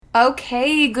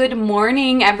Okay, good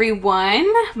morning, everyone.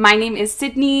 My name is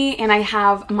Sydney, and I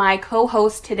have my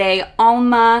co-host today,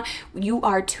 Alma. You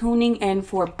are tuning in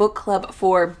for Book Club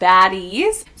for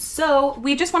Baddies. So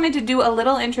we just wanted to do a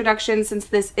little introduction since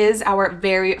this is our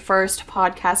very first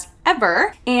podcast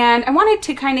ever. And I wanted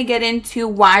to kind of get into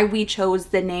why we chose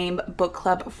the name Book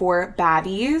Club for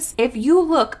Baddies. If you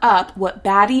look up what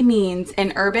baddie means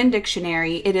in Urban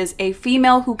Dictionary, it is a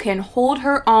female who can hold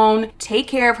her own, take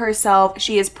care of herself.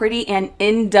 She is pretty and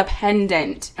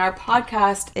independent. Our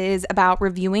podcast is about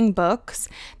reviewing books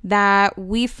that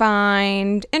we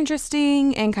find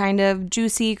interesting and kind of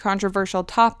juicy, controversial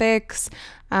topics.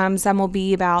 Some will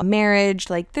be about marriage,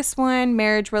 like this one,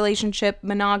 marriage, relationship,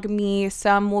 monogamy.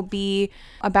 Some will be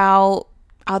about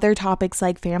other topics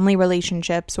like family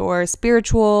relationships or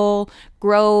spiritual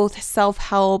growth,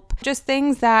 self-help, just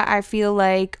things that I feel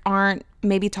like aren't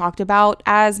maybe talked about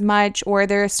as much, or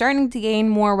they're starting to gain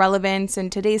more relevance in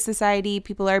today's society.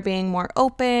 People are being more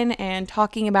open and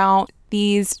talking about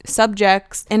these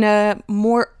subjects in a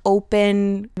more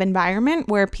open environment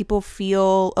where people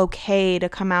feel okay to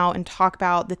come out and talk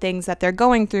about the things that they're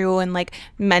going through and like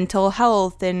mental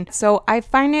health. And so I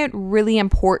find it really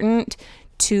important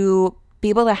to be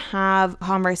able to have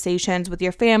conversations with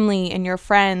your family and your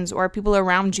friends or people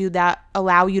around you that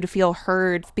allow you to feel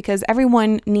heard, because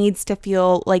everyone needs to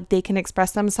feel like they can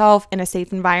express themselves in a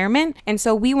safe environment. And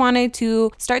so we wanted to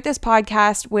start this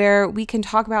podcast where we can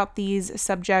talk about these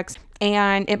subjects,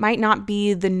 and it might not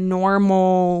be the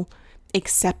normal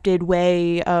accepted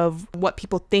way of what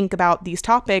people think about these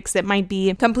topics. It might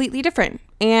be completely different.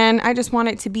 And I just want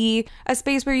it to be a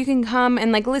space where you can come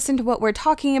and like listen to what we're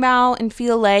talking about and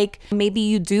feel like maybe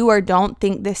you do or don't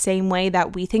think the same way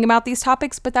that we think about these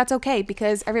topics, but that's okay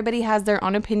because everybody has their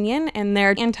own opinion and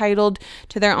they're entitled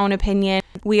to their own opinion.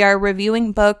 We are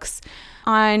reviewing books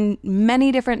on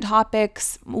many different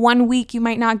topics. One week you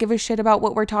might not give a shit about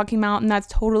what we're talking about, and that's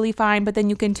totally fine, but then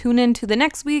you can tune into the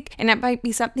next week and it might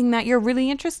be something that you're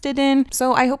really interested in.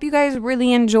 So I hope you guys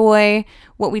really enjoy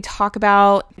what we talk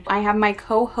about. I have my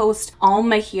co-host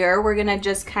Alma here. We're gonna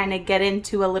just kind of get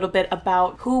into a little bit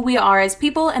about who we are as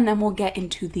people, and then we'll get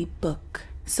into the book.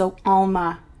 So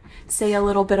Alma, say a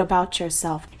little bit about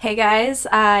yourself. Hey guys,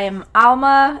 I'm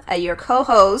Alma, your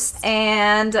co-host,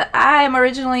 and I'm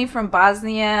originally from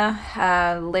Bosnia.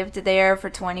 Lived there for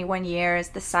 21 years,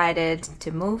 decided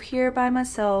to move here by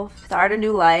myself, start a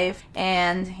new life,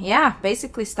 and yeah,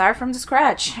 basically start from the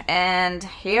scratch. And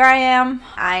here I am.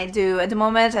 At the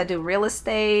moment, I do real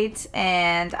estate,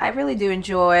 and I really do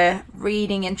enjoy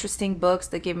reading interesting books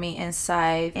that give me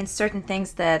insight in certain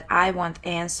things that I want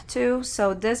answers to.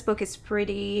 So this book is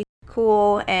pretty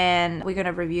cool, and we're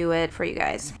gonna review it for you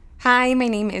guys. Hi, my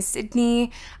name is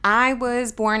Sydney. I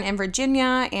was born in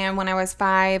Virginia, and when I was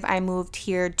 5, I moved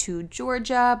here to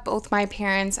Georgia. Both my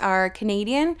parents are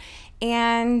Canadian,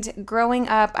 and growing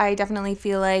up, I definitely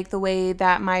feel like the way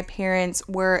that my parents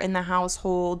were in the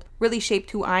household really shaped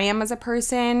who I am as a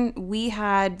person. We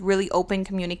had really open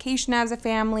communication as a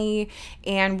family,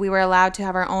 and we were allowed to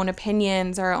have our own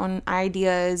opinions, our own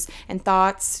ideas and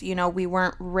thoughts. You know, we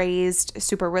weren't raised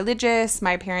super religious.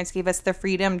 My parents gave us the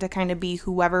freedom to kind of be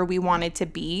whoever we wanted to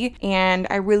be, and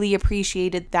I really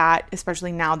appreciated that,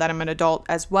 especially now that I'm an adult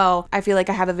as well. I feel like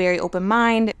I have a very open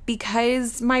mind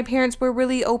because my parents were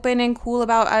really open and cool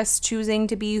about us choosing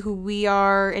to be who we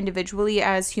are individually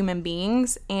as human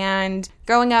beings. And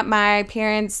growing up, my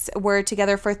parents were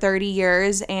together for 30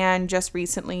 years and just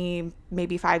recently,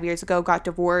 maybe 5 years ago, got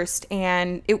divorced.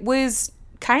 And it was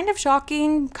kind of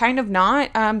shocking, kind of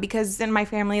not, because in my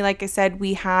family, like I said,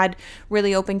 we had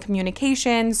really open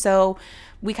communication. So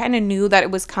we kind of knew that it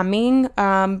was coming.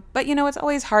 But, you know, it's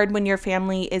always hard when your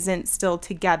family isn't still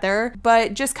together.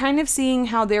 But just kind of seeing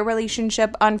how their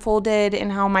relationship unfolded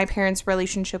and how my parents'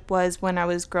 relationship was when I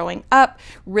was growing up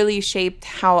really shaped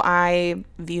how I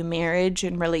view marriage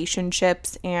and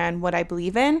relationships and what I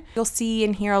believe in. You'll see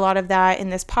and hear a lot of that in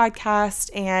this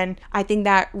podcast. And I think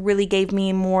that really gave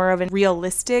me more of a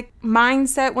realistic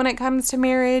mindset when it comes to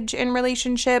marriage and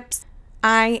relationships.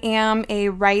 I am a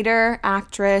writer,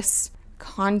 actress,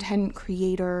 content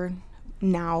creator,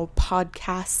 now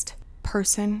podcast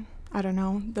person. I don't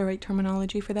know the right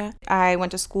terminology for that. I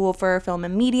went to school for film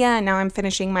and media, and now I'm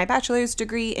finishing my bachelor's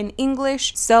degree in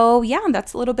English. So yeah,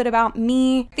 that's a little bit about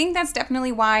me. I think that's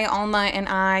definitely why Alma and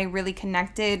I really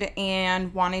connected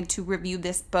and wanted to review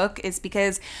this book, is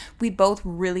because we both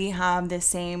really have the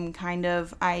same kind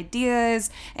of ideas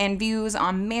and views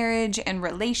on marriage and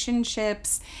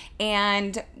relationships.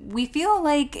 And we feel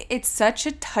like it's such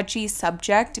a touchy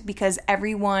subject because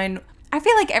everyone I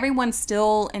feel like everyone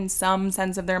still, in some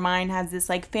sense of their mind, has this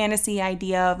like fantasy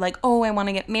idea of like, oh, I want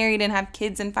to get married and have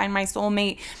kids and find my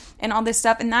soulmate and all this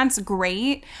stuff. And that's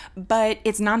great, but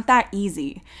it's not that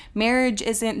easy. Marriage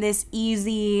isn't this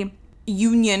easy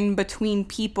union between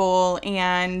people,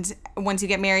 and once you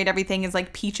get married, everything is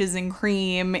like peaches and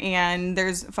cream and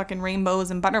there's fucking rainbows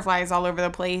and butterflies all over the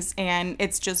place, and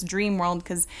it's just dream world,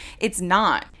 because it's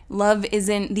not. Love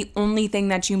isn't the only thing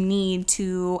that you need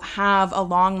to have a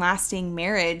long-lasting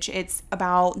marriage. It's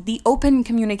about the open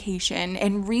communication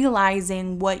and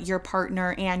realizing what your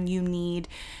partner and you need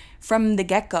from the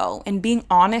get-go and being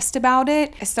honest about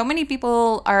it. So many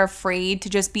people are afraid to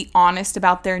just be honest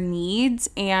about their needs,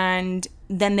 and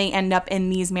then they end up in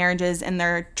these marriages and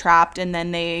they're trapped, and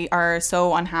then they are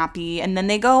so unhappy, and then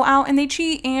they go out and they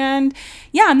cheat, and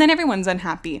then everyone's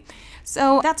unhappy.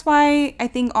 So that's why I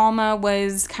think Alma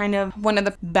was kind of one of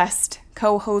the best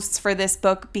co-hosts for this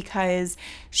book, because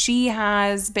she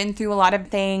has been through a lot of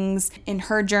things in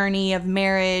her journey of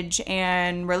marriage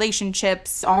and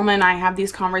relationships. Alma and I have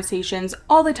these conversations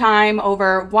all the time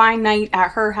over wine night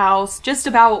at her house, just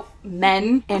about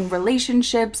men and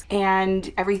relationships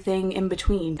and everything in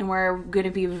between. And we're going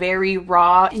to be very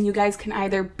raw, and you guys can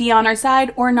either be on our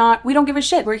side or not. We don't give a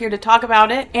shit. We're here to talk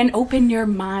about it and open your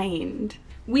mind.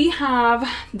 We have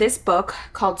this book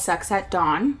called Sex at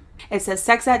Dawn. It says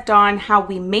Sex at Dawn, How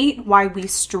We Mate, Why We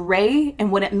Stray,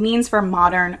 and What It Means for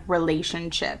Modern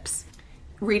Relationships.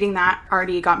 Reading that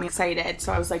already got me excited.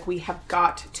 So I was like, we have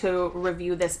got to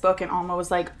review this book. And Alma was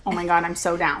like, oh my God, I'm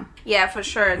so down. Yeah, for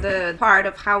sure. The part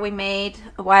of how we mate,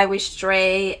 why we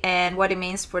stray, and what it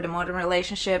means for the modern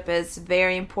relationship is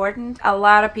very important. A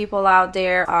lot of people out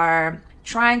there are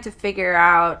trying to figure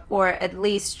out, or at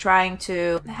least trying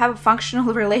to have a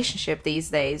functional relationship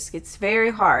these days. It's very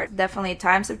hard. Definitely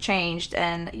times have changed,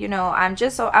 and I'm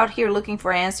just so out here looking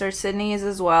for answers. Sydney is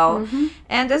as well. Mm-hmm.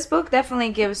 And this book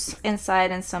definitely gives insight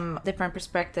and some different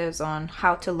perspectives on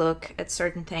how to look at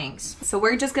certain things. So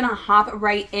we're just gonna hop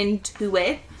right into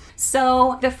it.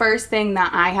 So the first thing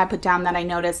that I had put down that I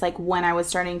noticed like when I was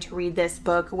starting to read this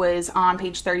book was on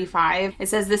page 35. It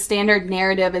says the standard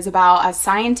narrative is about as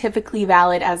scientifically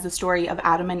valid as the story of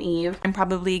Adam and Eve. I'm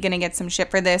probably going to get some shit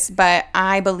for this, but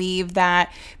I believe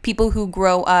that people who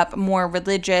grow up more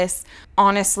religious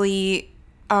honestly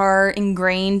are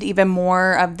ingrained even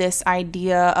more of this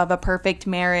idea of a perfect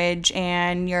marriage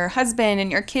and your husband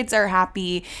and your kids are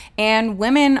happy. And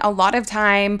women a lot of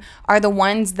time are the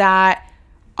ones that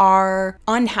are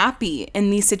unhappy in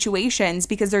these situations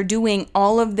because they're doing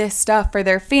all of this stuff for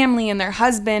their family and their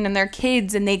husband and their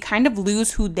kids, and they kind of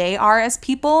lose who they are as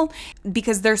people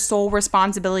because their sole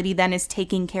responsibility then is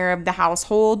taking care of the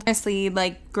household. Honestly,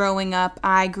 like growing up,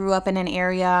 I grew up in an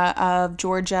area of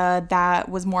Georgia that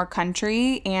was more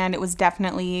country, and it was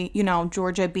definitely,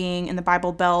 Georgia being in the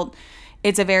Bible Belt,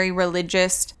 it's a very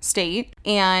religious state.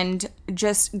 And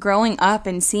just growing up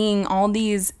and seeing all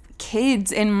these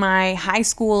kids in my high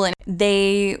school, and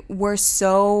they were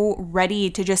so ready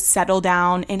to just settle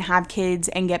down and have kids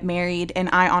and get married, and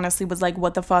I honestly was like,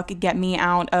 what the fuck, get me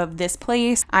out of this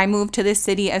place. I moved to this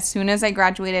city as soon as I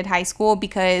graduated high school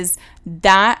because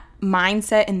that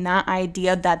mindset and that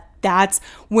idea that that's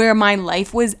where my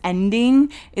life was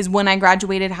ending is when I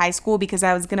graduated high school, because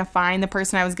I was gonna find the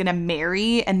person I was gonna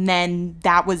marry, and then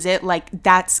that was it. Like,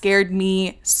 that scared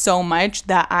me so much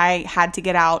that I had to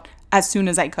get out as soon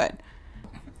as I could.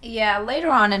 Yeah, later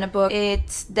on in the book,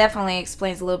 it definitely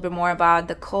explains a little bit more about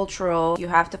the cultural. You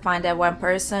have to find that one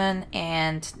person,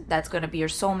 and that's going to be your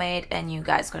soulmate, and you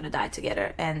guys going to die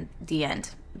together, and the end.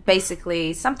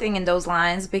 Basically, something in those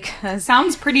lines, because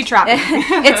sounds pretty trapping.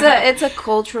 it's a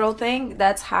cultural thing.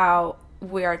 That's how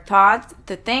we are taught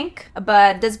to think.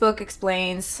 But this book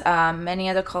explains many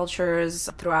other cultures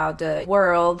throughout the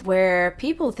world where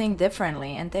people think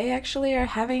differently, and they actually are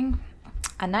having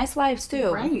a nice life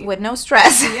too, right, with no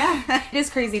stress. Yeah, it is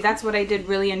crazy. That's what I did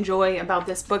really enjoy about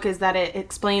this book, is that it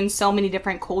explains so many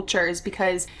different cultures,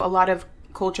 because a lot of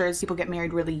cultures, people get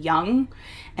married really young,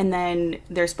 and then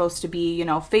they're supposed to be,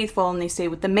 faithful, and they stay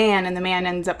with the man, and the man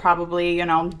ends up probably,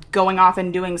 going off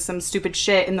and doing some stupid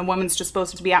shit, and the woman's just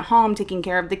supposed to be at home taking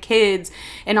care of the kids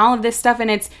and all of this stuff. And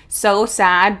it's so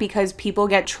sad because people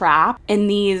get trapped in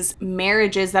these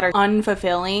marriages that are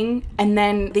unfulfilling, and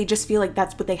then they just feel like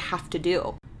that's what they have to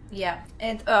do. Yeah,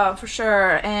 for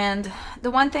sure. And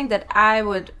the one thing that I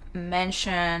would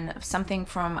mention, something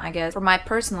from, I guess, from my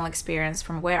personal experience,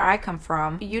 from where I come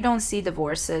from, you don't see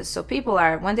divorces. So people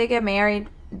are, when they get married,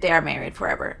 they are married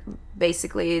forever.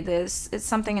 Basically, it's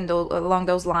something along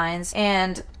those lines.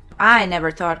 And I never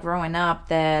thought growing up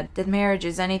that marriage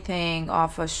is anything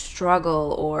of a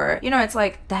struggle, or, it's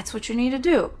like, that's what you need to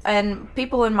do. And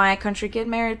people in my country get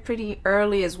married pretty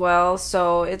early as well.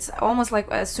 So it's almost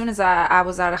like as soon as I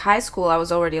was out of high school, I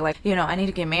was already like, I need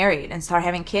to get married and start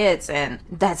having kids. And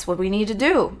that's what we need to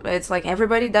do. It's like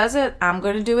everybody does it. I'm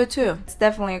going to do it too. It's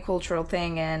definitely a cultural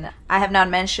thing. And I have not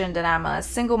mentioned that I'm a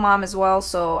single mom as well.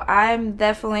 So I'm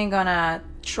definitely going to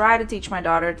try to teach my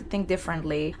daughter to think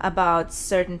differently about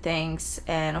certain things,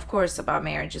 and of course about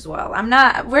marriage as well.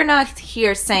 We're not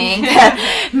here saying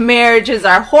that marriages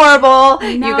are horrible,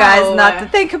 you guys not to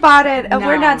think about it. No.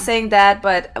 We're not saying that,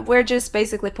 but we're just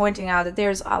basically pointing out that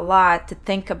there's a lot to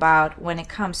think about when it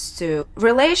comes to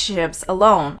relationships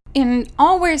alone. And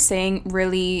all we're saying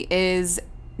really is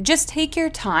just take your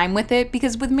time with it,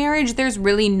 because with marriage there's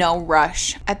really no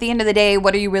rush. At the end of the day,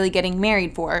 what are you really getting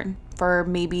married for? For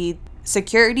maybe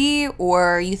security,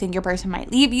 or you think your person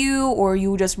might leave you, or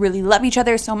you just really love each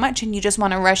other so much and you just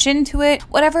want to rush into it.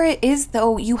 Whatever it is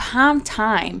though, you have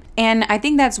time. And I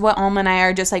think that's what Alma and I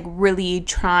are just like really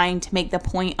trying to make the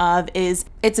point of, is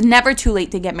it's never too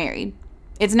late to get married.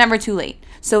 It's never too late.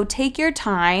 So take your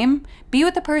time, be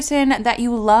with the person that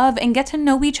you love, and get to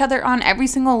know each other on every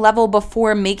single level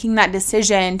before making that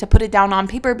decision to put it down on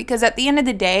paper, because at the end of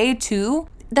the day too,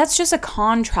 that's just a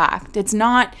contract. It's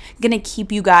not going to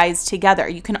keep you guys together.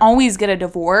 You can always get a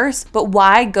divorce, but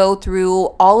why go through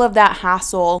all of that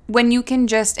hassle when you can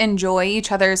just enjoy each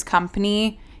other's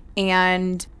company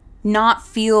and not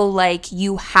feel like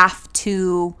you have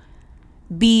to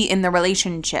be in the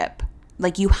relationship?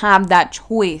 Like, you have that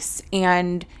choice,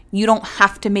 and you don't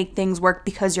have to make things work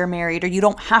because you're married, or you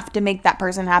don't have to make that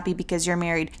person happy because you're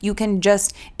married. You can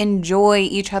just enjoy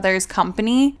each other's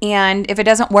company, and if it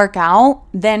doesn't work out,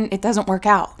 then it doesn't work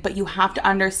out. But you have to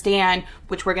understand,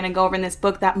 which we're going to go over in this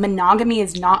book, that monogamy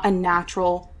is not a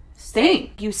natural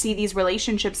thing. You see these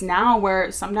relationships now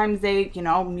where sometimes they,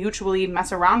 mutually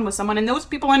mess around with someone, and those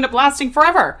people end up lasting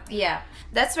forever. Yeah.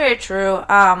 That's very true.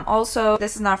 Also,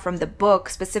 this is not from the book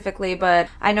specifically, but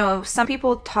I know some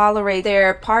people tolerate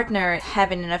their partner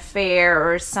having an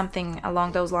affair or something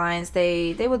along those lines.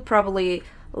 They would probably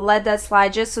let that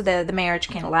slide just so that the marriage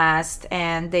can last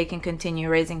and they can continue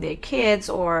raising their kids,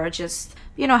 or just,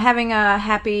 having a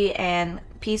happy and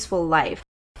peaceful life.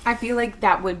 I feel like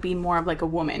that would be more of like a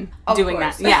woman doing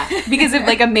that. Yeah. Because if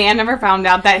like a man ever found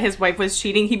out that his wife was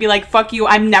cheating, he'd be like, fuck you,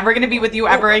 I'm never going to be with you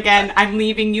ever again. I'm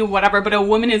leaving you, whatever. But a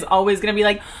woman is always going to be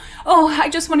like, oh, I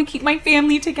just want to keep my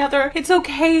family together. It's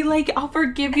okay. Like, I'll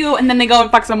forgive you. And then they go and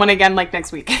fuck someone again like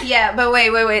next week. Yeah, but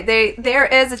wait. There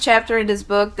is a chapter in this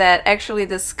book that actually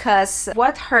discuss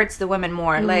what hurts the women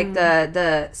more, like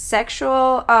the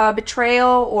sexual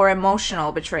betrayal or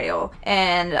emotional betrayal.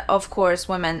 And of course,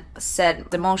 women said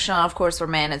emotional. Of course, for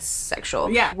men, it's sexual.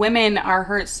 Yeah, women are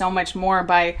hurt so much more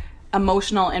by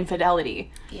emotional infidelity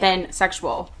than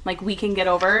sexual. Like, we can get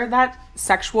over that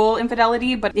sexual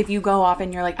infidelity, but if you go off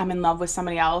and you're like, I'm in love with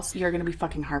somebody else, you're gonna be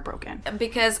fucking heartbroken.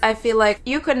 Because I feel like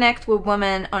you connect with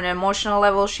women on an emotional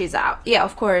level, she's out. Yeah,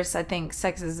 of course, I think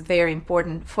sex is very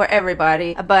important for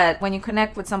everybody, but when you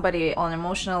connect with somebody on an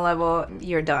emotional level,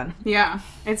 you're done. Yeah,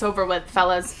 it's over with,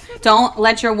 fellas. Don't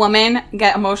let your woman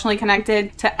get emotionally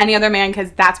connected to any other man,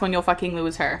 because that's when you'll fucking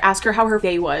lose her. Ask her how her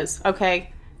day was,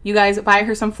 okay? You guys, buy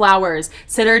her some flowers,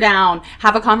 sit her down,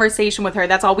 have a conversation with her.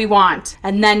 That's all we want.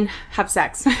 And then have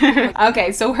sex.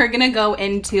 Okay, so we're going to go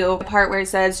into the part where it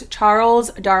says Charles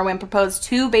Darwin proposed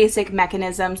 2 basic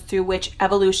mechanisms through which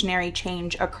evolutionary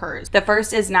change occurs. The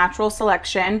first is natural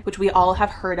selection, which we all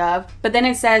have heard of. But then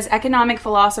it says economic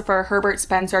philosopher Herbert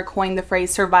Spencer coined the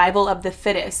phrase survival of the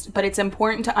fittest. But it's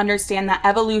important to understand that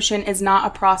evolution is not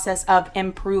a process of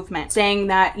improvement. Saying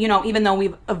that, even though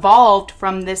we've evolved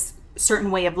from this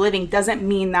certain way of living doesn't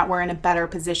mean that we're in a better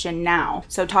position now.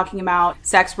 So talking about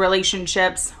sex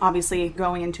relationships, obviously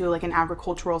going into like an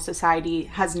agricultural society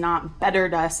has not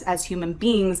bettered us as human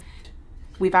beings.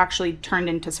 We've actually turned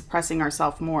into suppressing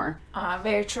ourselves more.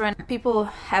 Very true. And people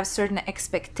have certain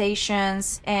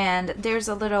expectations, and there's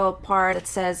a little part that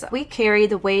says we carry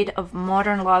the weight of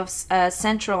modern love's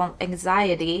central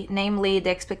anxiety, namely the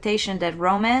expectation that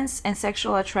romance and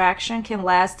sexual attraction can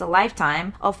last a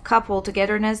lifetime of couple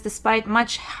togetherness despite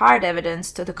much hard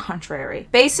evidence to the contrary.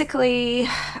 Basically,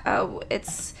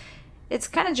 it's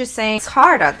kind of just saying it's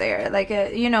hard out there. Like,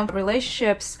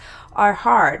 relationships are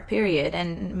hard, period.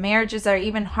 And marriages are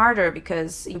even harder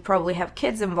because you probably have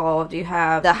kids involved. You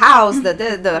have the house,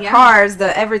 the cars,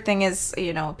 everything is,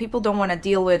 people don't want to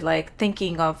deal with like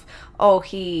thinking of, oh,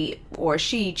 he or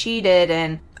she cheated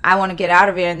and I want to get out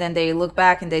of here. And then they look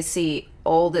back and they see,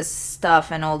 all this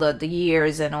stuff and all the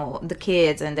years and all the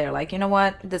kids, and they're like, you know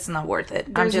what, this is not worth it.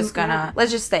 I'm just gonna,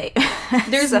 let's just stay.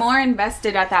 There's more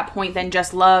invested at that point than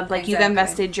just love. Like, Exactly. you've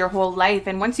invested your whole life,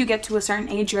 and once you get to a certain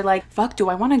age, you're like, fuck, do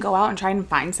I want to go out and try and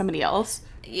find somebody else?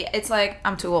 Yeah, it's like,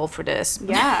 I'm too old for this.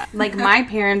 Yeah. Like, my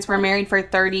parents were married for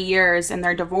 30 years and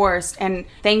they're divorced, and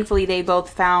thankfully they both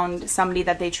found somebody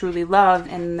that they truly love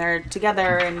and they're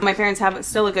together, and my parents have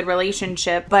still a good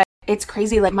relationship. But it's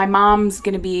crazy. Like, my mom's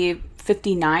gonna be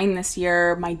 59 this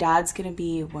year. My dad's gonna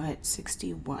be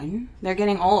 61? They're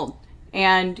getting old.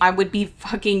 And I would be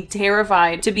fucking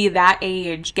terrified to be that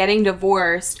age, getting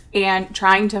divorced and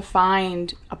trying to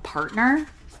find a partner.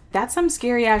 That's some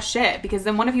scary ass shit, because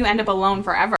then what if you end up alone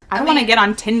forever? I don't want to get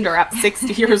on Tinder at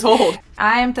 60 years old.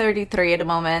 I'm 33 at the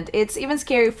moment. It's even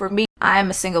scary for me. I'm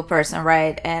a single person,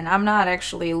 right? And I'm not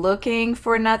actually looking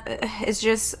for nothing. It's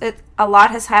just, a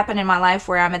lot has happened in my life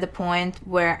where I'm at the point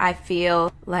where I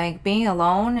feel like being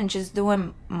alone and just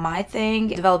doing my thing,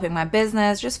 developing my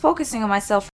business, just focusing on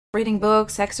myself, reading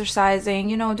books, exercising,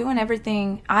 doing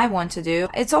everything I want to do.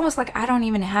 It's almost like I don't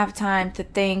even have time to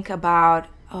think about,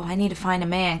 oh, I need to find a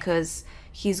man because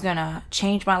he's gonna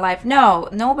change my life. No,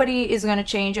 nobody is gonna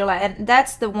change your life. And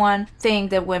that's the one thing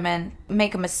that women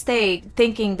make a mistake,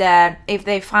 thinking that if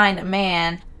they find a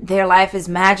man, their life is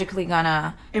magically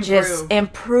gonna just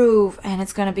improve and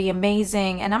it's gonna be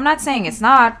amazing. And I'm not saying it's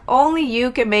not. Only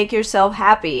you can make yourself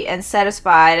happy and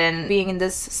satisfied and being in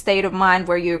this state of mind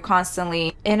where you're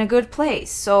constantly in a good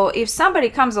place. So if somebody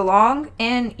comes along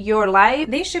in your life,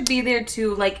 they should be there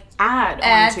to like add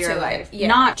onto your life, yeah.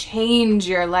 Not change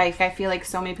your life. I feel like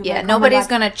so many people. Yeah, like, nobody's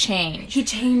gonna change. He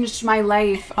changed my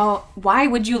life. Oh, why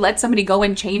would you let somebody go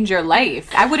and change your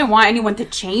life? I wouldn't want anyone to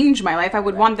change my life. I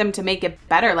would want them to make it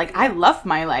better. Like, I love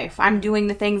my life. I'm doing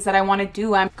the things that I want to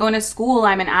do. I'm going to school.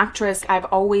 I'm an actress. I've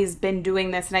always been doing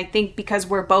this. And I think because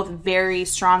we're both very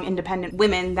strong, independent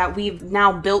women, that we've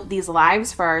now built these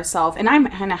lives for ourselves. And I'm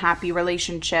in a happy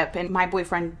relationship. And my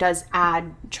boyfriend does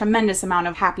add tremendous amount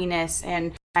of happiness.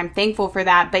 And I'm thankful for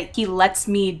that. But he lets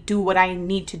me do what I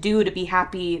need to do to be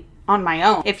happy on my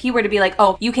own. If he were to be like,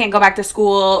 oh, you can't go back to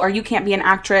school, or you can't be an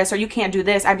actress, or you can't do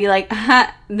this, I'd be like,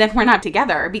 then we're not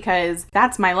together, because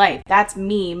that's my life. That's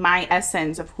me, my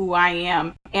essence of who I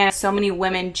am. And so many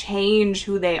women change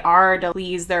who they are to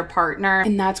please their partner.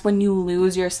 And that's when you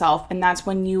lose yourself. And that's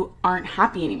when you aren't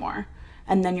happy anymore.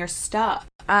 And then you're stuck.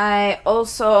 I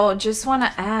also just want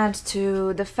to add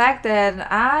to the fact that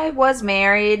I was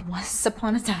married once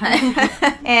upon a time.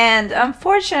 And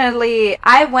unfortunately,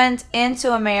 I went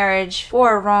into a marriage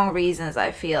for wrong reasons,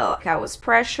 I feel. I was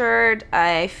pressured.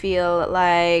 I feel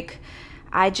like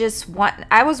I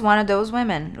was one of those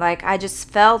women. Like, I just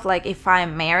felt like if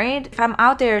I'm married, if I'm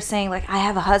out there saying like I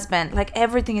have a husband, like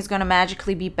everything is going to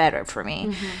magically be better for me.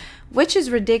 Mm-hmm. Which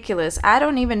is ridiculous. I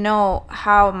don't even know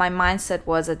how my mindset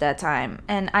was at that time.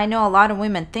 And I know a lot of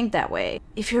women think that way.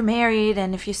 If you're married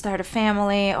and if you start a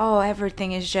family, oh,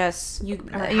 everything is just,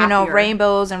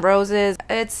 rainbows and roses.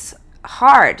 It's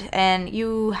hard, and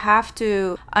you have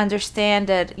to understand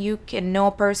that you can know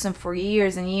a person for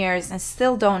years and years and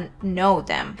still don't know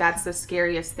them. That's the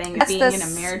scariest thing, being in a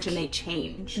marriage and they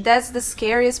change. That's the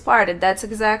scariest part, and that's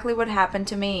exactly what happened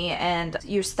to me. And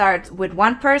you start with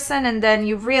one person and then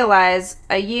you realize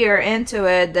a year into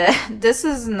it that this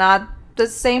is not the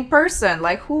same person.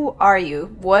 Like, who are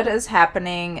you? What is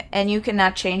happening? And you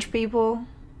cannot change people.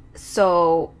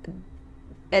 So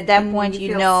at that point,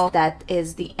 you know that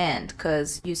is the end,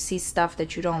 because you see stuff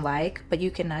that you don't like, but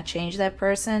you cannot change that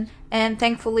person. And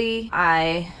thankfully,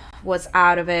 I was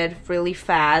out of it really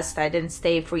fast. I didn't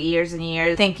stay for years and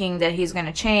years thinking that he's going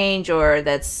to change or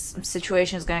that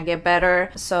situation is going to get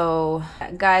better. So,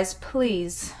 guys,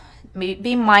 please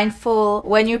be mindful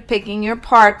when you're picking your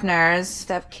partners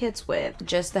to have kids with.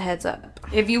 Just a heads up.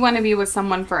 If you want to be with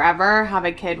someone forever, have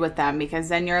a kid with them, because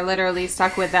then you're literally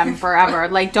stuck with them forever.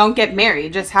 Like, don't get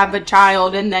married. Just have a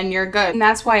child and then you're good. And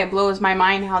that's why it blows my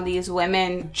mind how these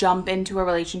women jump into a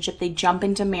relationship. They jump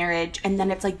into marriage. And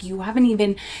then it's like, you haven't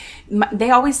even... They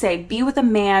always say, be with a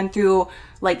man through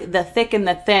like the thick and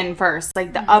the thin first,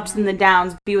 like the ups and the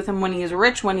downs. Be with him when he is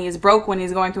rich, when he is broke, when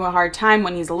he's going through a hard time,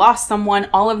 when he's lost someone,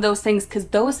 all of those things, because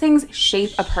those things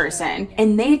shape a person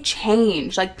and they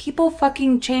change. Like, people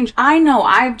fucking change. I know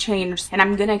I've changed and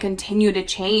I'm gonna continue to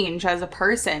change as a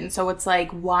person. So it's like,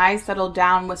 why settle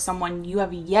down with someone you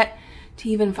have yet to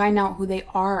even find out who they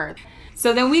are?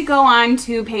 So then we go on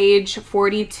to page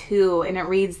 42, and it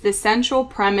reads, the central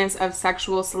premise of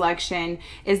sexual selection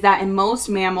is that in most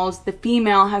mammals, the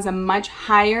female has a much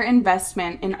higher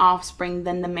investment in offspring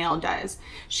than the male does.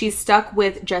 She's stuck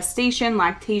with gestation,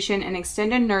 lactation, and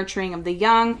extended nurturing of the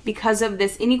young. Because of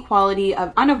this inequality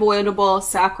of unavoidable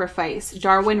sacrifice,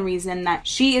 Darwin reasoned that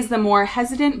she is the more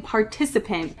hesitant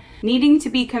participant, needing to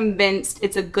be convinced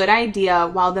it's a good idea,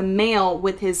 while the male,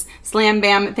 with his slam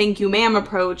bam thank you ma'am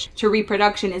approach to reproduction,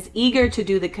 is eager to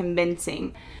do the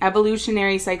convincing.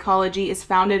 Evolutionary psychology is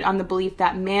founded on the belief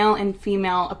that male and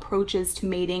female approaches to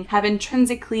mating have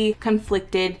intrinsically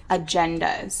conflicted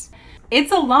agendas.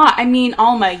 It's a lot. I mean,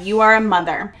 Alma, you are a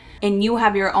mother and you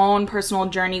have your own personal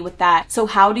journey with that. So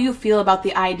how do you feel about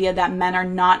the idea that men are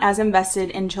not as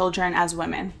invested in children as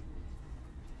women?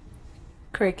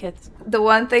 Crickets. The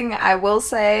one thing I will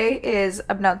say is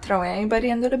I'm not throwing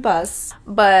anybody under the bus,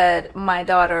 but my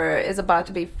daughter is about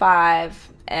to be 5,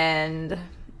 and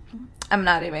I'm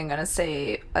not even gonna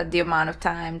say the amount of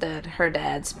time that her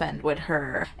dad spent with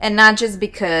her. And not just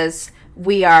because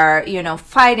we are,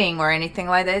 fighting or anything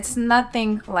like that. It's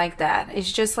nothing like that.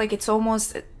 It's just like, it's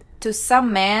almost, to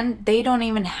some men, they don't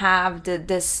even have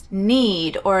this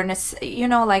need or,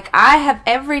 like I have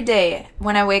every day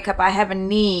when I wake up, I have a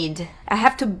need. I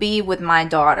have to be with my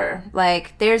daughter.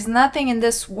 Like, there's nothing in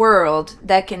this world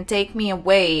that can take me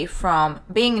away from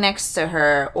being next to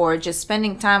her or just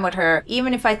spending time with her.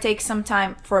 Even if I take some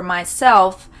time for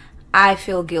myself, I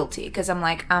feel guilty because I'm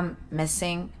like, I'm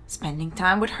missing spending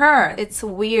time with her. It's a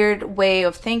weird way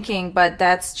of thinking, but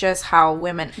that's just how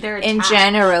women in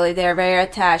generally, they're very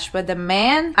attached. But the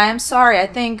man, I'm sorry, I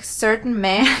think certain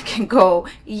men can go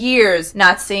years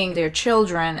not seeing their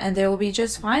children and they will be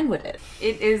just fine with it.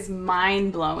 It is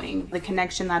mind-blowing, the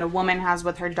connection that a woman has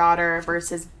with her daughter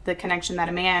versus the connection that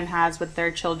a man has with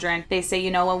their children. They say,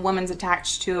 a woman's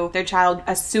attached to their child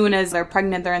as soon as they're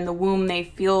pregnant, they're in the womb, they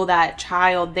feel that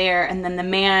child there, and then the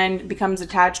man becomes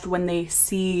attached when they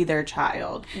see their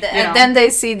child. And then they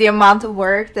see the amount of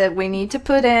work that we need to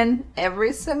put in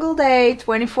every single day,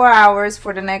 24 hours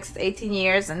for the next 18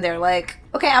 years, and they're like,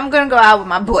 okay, I'm gonna go out with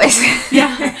my boys.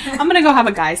 Yeah, I'm gonna go have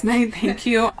a guy's night, thank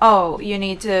you. Oh, you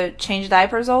need to change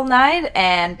diapers all night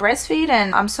and breastfeed,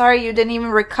 and I'm sorry you didn't even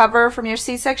recover from your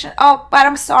C-section. Oh, but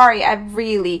I'm sorry, I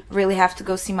really, really have to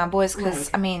go see my boys because,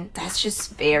 that's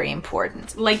just very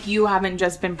important. Like, you haven't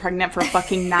just been pregnant for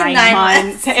fucking 9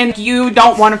 months and you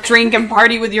don't want to drink and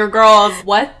party with your girls.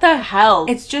 What the hell?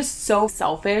 It's just so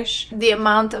selfish. The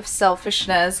amount of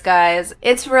selfishness, guys,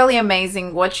 it's really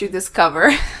amazing what you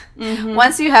discover. Mm-hmm.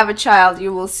 Once you have a child,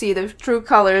 you will see the true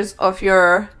colors of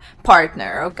your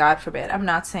partner. Oh, God forbid. I'm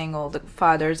not saying all the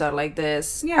fathers are like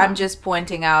this. Yeah. I'm just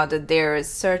pointing out that there is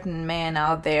certain men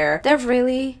out there that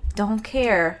really don't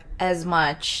care as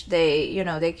much. They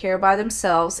care about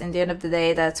themselves. In the end of the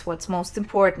day, that's what's most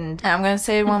important. And I'm going to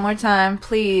say it one more time.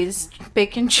 Please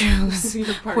pick and choose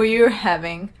who you're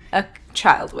having a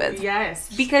child with.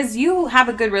 Yes, because you have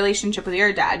a good relationship with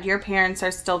your dad. Your parents are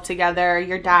still together.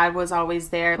 Your dad was always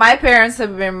there. My parents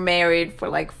have been married for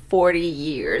like 40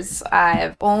 years.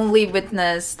 I've only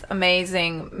witnessed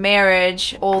amazing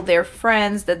marriage. All their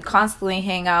friends that constantly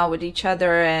hang out with each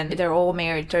other, and they're all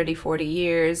married 30-40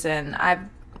 years, and I've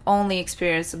only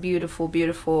experienced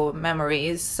beautiful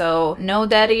memories. So no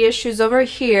daddy issues over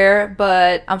here,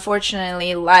 but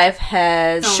unfortunately life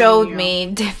has showed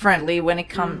me differently when it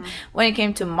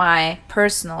came to my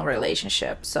personal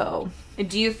relationship. So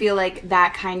do you feel like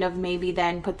that kind of maybe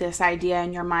then put this idea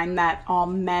in your mind that all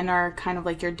men are kind of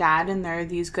like your dad and they're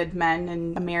these good men,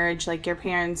 and a marriage like your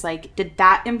parents, like, did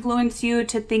that influence you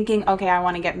to thinking, okay, I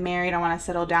want to get married, I want to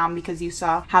settle down, because you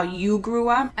saw how you grew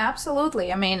up?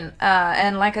 Absolutely.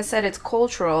 And like I said, it's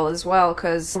cultural as well,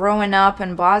 because growing up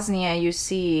in Bosnia, you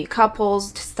see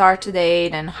couples start to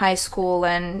date in high school,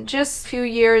 and just a few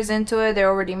years into it, they're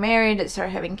already married, they start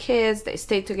having kids, they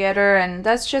stay together, and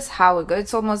that's just how it goes.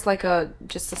 It's almost like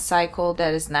just a cycle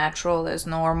that is natural, is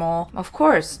normal. Of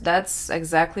course, that's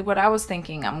exactly what I was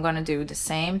thinking. I'm gonna do the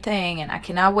same thing, and I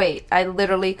cannot wait. I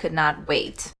literally could not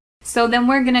wait. So then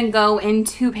we're gonna go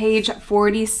into page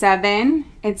 47.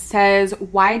 It says,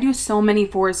 why do so many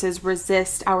forces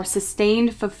resist our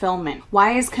sustained fulfillment?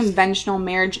 Why is conventional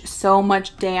marriage so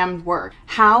much damned work?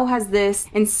 How has this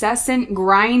incessant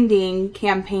grinding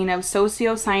campaign of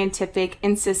socio-scientific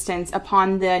insistence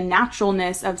upon the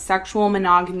naturalness of sexual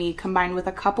monogamy, combined with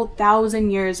a couple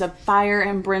thousand years of fire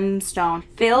and brimstone,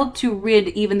 failed to rid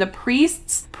even the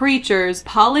priests, preachers,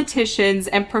 politicians,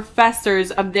 and professors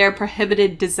of their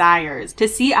prohibited desires? To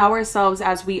see ourselves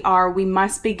as we are, we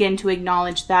must begin to acknowledge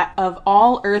acknowledge that of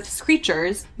all Earth's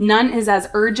creatures, none is as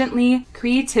urgently,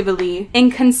 creatively,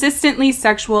 and consistently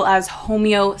sexual as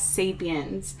Homo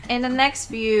sapiens. In the next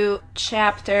few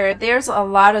chapters, there's a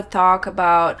lot of talk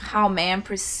about how men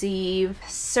perceive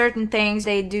certain things.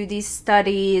 They do these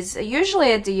studies,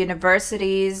 usually at the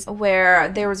universities, where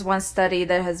there was one study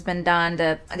that has been done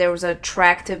that there was an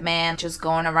attractive man just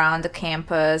going around the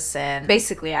campus and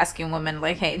basically asking women,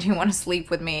 like, hey, do you want to sleep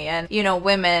with me? And,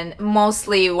 women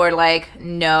mostly were like,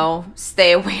 no,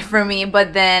 stay away from me.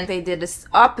 But then they did this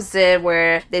opposite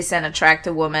where they sent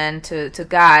attractive women to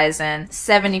guys, and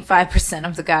 75%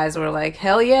 of the guys were like,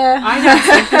 hell yeah. I have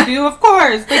sex with you, of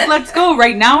course. Like, let's go.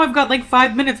 Right now I've got like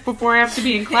 5 minutes before I have to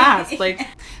be in class. Like,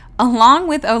 along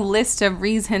with a list of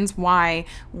reasons why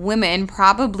women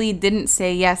probably didn't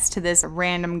say yes to this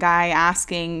random guy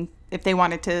asking if they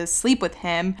wanted to sleep with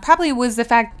him, probably was the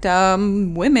fact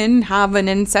women have an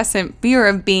incessant fear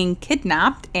of being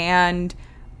kidnapped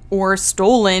or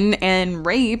stolen and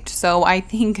raped. So I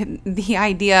think the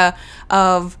idea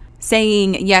of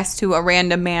saying yes to a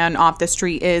random man off the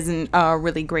street isn't a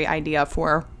really great idea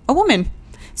for a woman.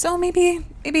 So maybe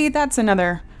that's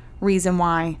another reason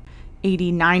why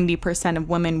 80-90% of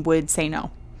women would say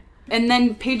no. And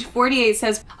then page 48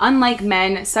 says, unlike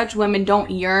men, such women don't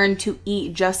yearn to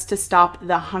eat just to stop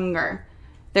the hunger.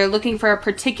 They're looking for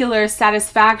particular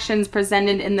satisfactions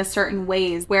presented in the certain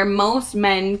ways, where most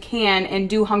men can and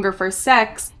do hunger for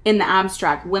sex in the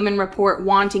abstract. Women report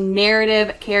wanting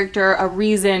narrative, character, a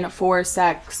reason for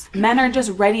sex. Men are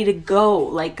just ready to go.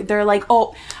 Like, they're like,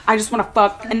 oh, I just want to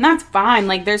fuck. And that's fine.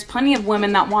 Like, there's plenty of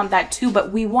women that want that too,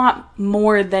 but we want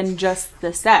more than just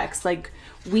the sex. Like,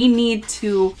 we need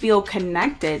to feel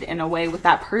connected in a way with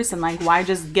that person. Like, why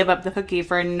just give up the cookie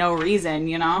for no reason,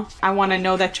 I want to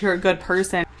know that you're a good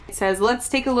person. It says, let's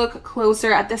take a look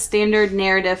closer at the standard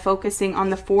narrative, focusing on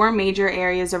the 4 major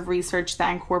areas of research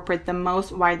that incorporate the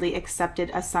most widely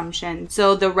accepted assumptions.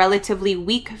 So the relatively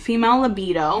weak female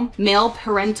libido, male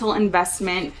parental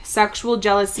investment, sexual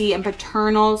jealousy and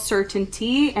paternal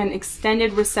certainty, and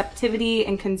extended receptivity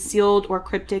and concealed or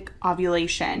cryptic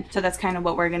ovulation. So that's kind of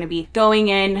what we're going to be going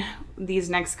in these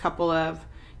next couple of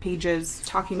pages,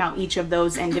 talking about each of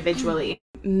those individually.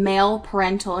 Male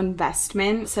parental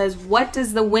investment says, what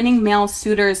does the winning male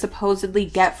suitor supposedly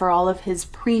get for all of his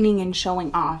preening and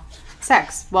showing off?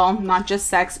 Sex. Well, not just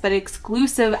sex, but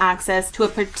exclusive access to a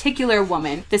particular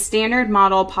woman. The standard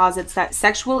model posits that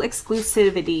sexual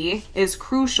exclusivity is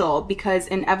crucial because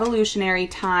in evolutionary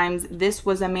times, this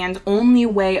was a man's only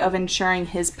way of ensuring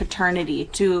his paternity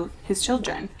to his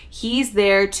children. He's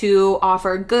there to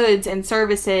offer goods and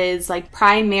services, like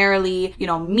primarily,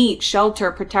 meat,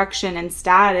 shelter, protection, and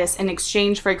status in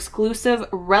exchange for exclusive,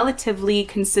 relatively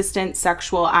consistent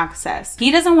sexual access.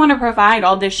 He doesn't want to provide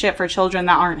all this shit for children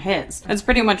that aren't his. That's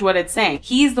pretty much what it's saying.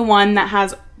 He's the one that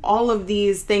has all of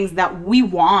these things that we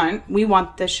want. We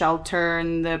want the shelter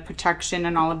and the protection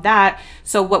and all of that.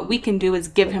 So what we can do is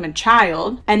give him a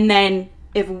child. And then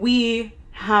if we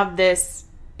have this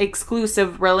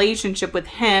exclusive relationship with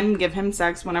him, give him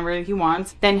sex whenever he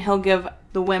wants, then he'll give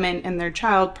the women and their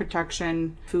child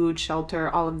protection, food, shelter,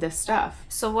 all of this stuff.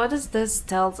 So what does this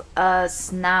tell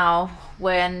us now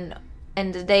when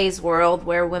in today's world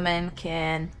where women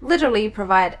can literally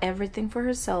provide everything for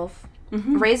herself,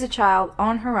 raise a child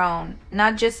on her own,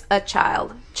 not just a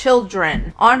child,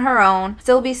 children on her own,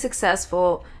 still be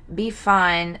successful, be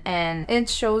fine, and it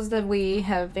shows that we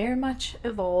have very much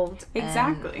evolved.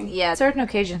 Exactly. And yeah, certain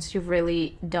occasions you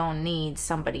really don't need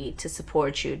somebody to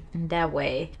support you in that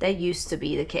way. That used to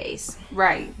be the case.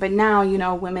 Right. But now,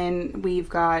 women, we've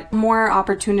got more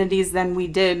opportunities than we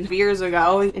did years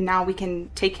ago, and now we can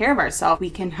take care of ourselves. We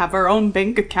can have our own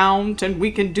bank account, and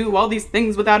we can do all these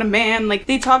things without a man. Like,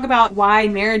 they talk about why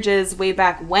marriages way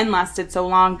back when lasted so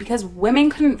long, because women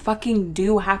couldn't fucking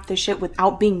do half the shit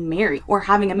without being married or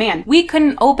having a man. We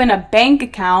couldn't open a bank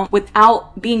account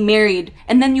without being married.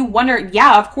 And then you wonder,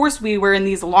 yeah, of course we were in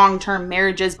these long-term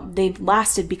marriages. They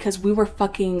lasted because we were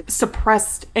fucking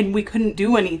suppressed and we couldn't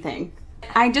do anything.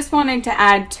 I just wanted to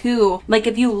add too, like,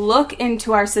 if you look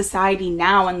into our society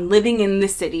now and living in the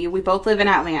city, we both live in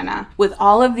Atlanta, with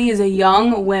all of these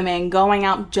young women going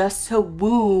out just to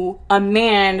woo a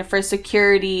man for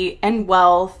security and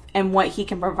wealth and what he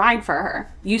can provide for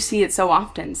her. You see it so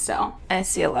often still. I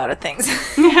see a lot of things.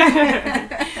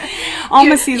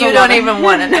 Almost sees you don't even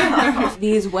want to know.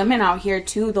 These women out here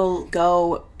too, they'll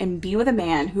go and be with a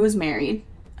man who is married,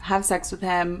 have sex with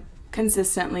him,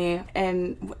 consistently.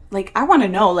 And like, I want to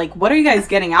know, like, what are you guys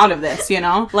getting out of this, you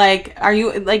know? Like, are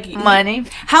you like money?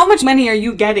 How much money are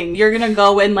you getting? You're gonna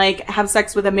go and like have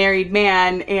sex with a married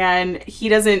man and he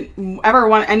doesn't ever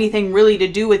want anything really to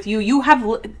do with you.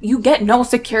 You get no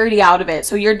security out of it,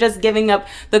 so you're just giving up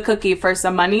the cookie for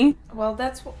some money. Well,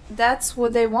 that's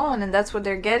what they want, and that's what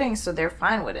they're getting, so they're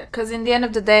fine with it. Because in the end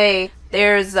of the day,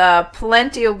 there's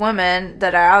plenty of women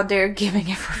that are out there giving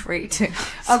it for free too.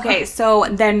 Okay, so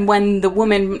then when the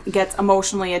woman gets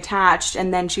emotionally attached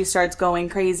and then she starts going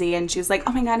crazy and she's like,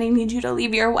 oh my God, I need you to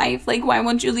leave your wife. Like, why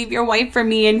won't you leave your wife for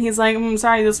me? And he's like, I'm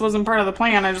sorry, this wasn't part of the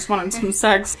plan. I just wanted some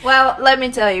sex. Well, let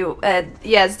me tell you,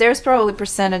 yes, there's probably a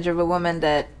percentage of a women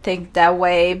that think that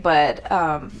way, but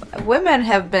women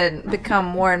have become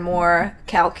more and more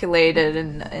calculated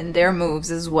in their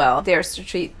moves as well. They're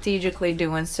strategically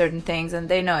doing certain things, and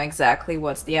they know exactly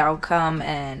what's the outcome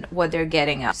and what they're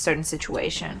getting out of certain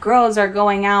situation. Girls are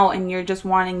going out and you're just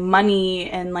wanting money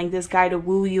and like this guy to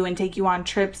woo you and take you on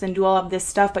trips and do all of this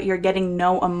stuff, but you're getting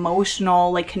no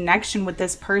emotional like connection with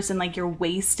this person. Like, you're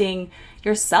wasting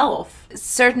yourself.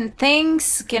 Certain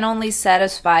things can only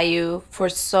satisfy you for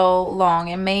so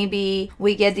long, and maybe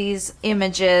we get these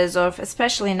images of,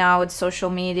 especially now with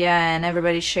social media and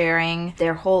everybody sharing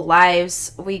their whole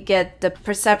lives, we get the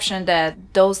perception that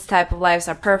those type of lives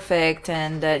are perfect,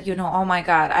 and that, you know, oh my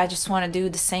God, I just want to do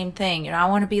the same thing, you know, I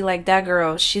want to be like that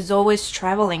girl, she's always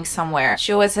traveling somewhere,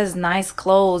 she always has nice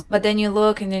clothes. But then you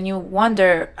look and then you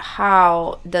wonder,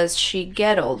 how does she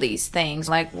get all these things?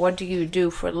 Like, what do you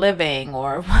do for a living?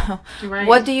 Or right.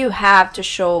 What do you have to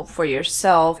show for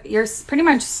yourself? You're pretty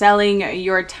much selling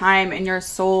your time and your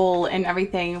soul and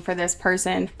everything for this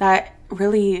person that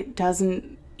really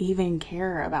doesn't even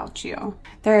care about you.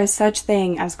 There is such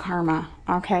thing as karma,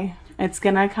 okay? It's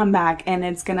gonna come back and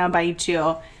it's gonna bite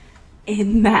you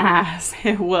in the ass.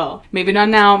 It will. Maybe not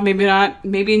now, maybe not,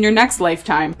 maybe in your next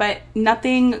lifetime. But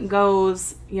nothing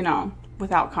goes, you know,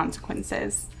 without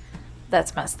consequences.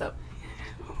 That's messed up.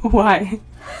 Why?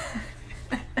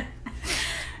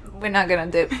 We're not gonna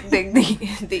dig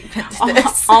deep into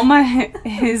this. Alma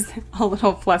is a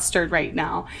little flustered right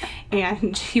now,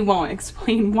 and she won't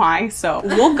explain why. So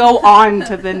we'll go on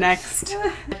to the next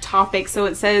topic. So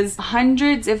it says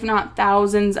hundreds, if not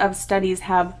thousands, of studies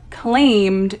have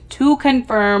claimed to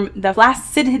confirm the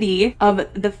flaccidity of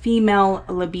the female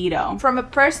libido. From a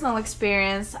personal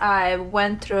experience, I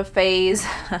went through a phase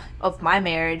of my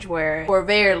marriage where, for a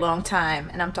very long time,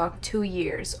 and I'm talking 2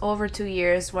 years, over 2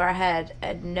 years, where I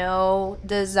had no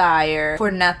desire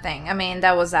for nothing. I mean,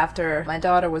 that was after my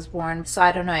daughter was born, so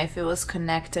I don't know if it was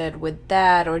connected with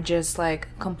that or just like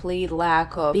complete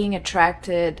lack of being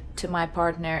attracted to my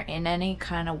partner in any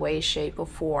kind of way, shape, or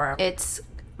form. It's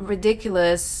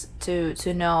ridiculous to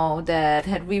know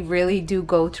that we really do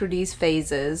go through these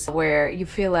phases where you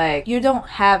feel like you don't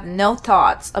have no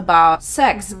thoughts about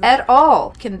sex at all.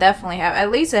 Can definitely have,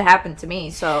 at least it happened to me.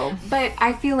 So, but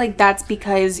I feel like that's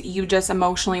because you just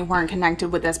emotionally weren't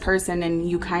connected with this person, and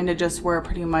you kind of just were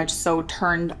pretty much so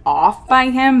turned off by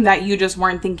him that you just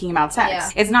weren't thinking about sex. Yeah.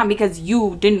 It's not because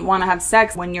you didn't want to have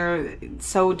sex. When you're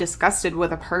so disgusted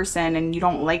with a person and you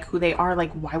don't like who they are,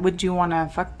 like, why would you want to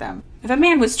fuck them? If a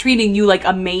man was treating you like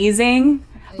amazing,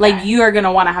 like, you are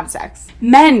gonna want to have sex.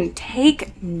 Men,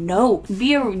 take note.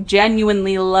 Be a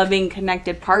genuinely loving,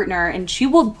 connected partner, and she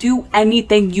will do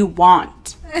anything you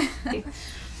want.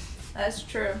 that's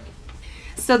true.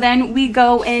 So then we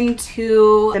go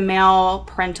into the male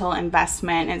parental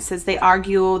investment. It says they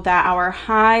argue that our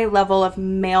high level of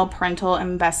male parental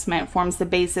investment forms the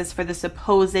basis for the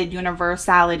supposed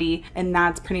universality, and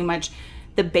that's pretty much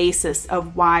the basis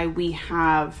of why we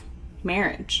have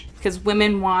marriage, because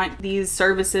women want these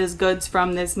services, goods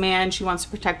from this man. She wants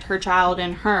to protect her child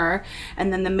and her,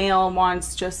 and then the male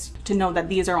wants just to know that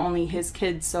these are only his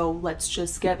kids, so let's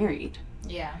just get married.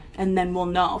 Yeah. And then we'll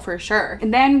know for sure.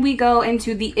 And then we go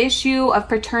into the issue of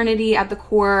paternity at the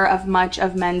core of much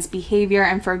of men's behavior,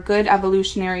 and for good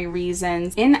evolutionary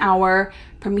reasons. In our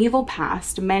primeval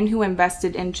past, men who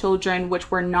invested in children which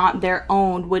were not their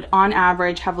own would on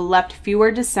average have left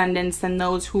fewer descendants than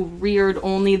those who reared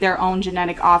only their own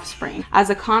genetic offspring.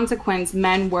 As a consequence,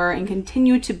 men were and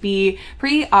continue to be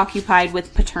preoccupied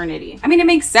with paternity. I mean, it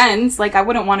makes sense. Like, I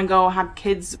wouldn't want to go have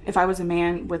kids if I was a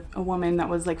man with a woman that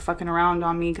was like fucking around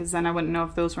on me, because then I wouldn't know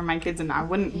if those were my kids and I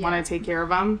wouldn't want to take care of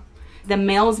them. The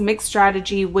male's mixed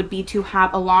strategy would be to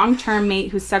have a long-term mate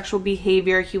whose sexual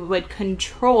behavior he would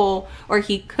control, or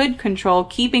he could control,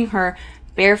 keeping her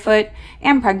barefoot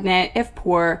and pregnant if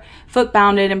poor,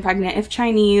 foot-bounded and pregnant if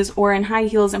Chinese, or in high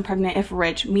heels and pregnant if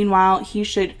rich. Meanwhile, he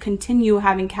should continue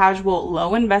having casual,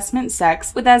 low-investment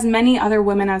sex with as many other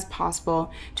women as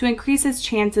possible to increase his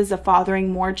chances of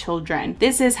fathering more children.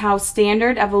 This is how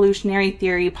standard evolutionary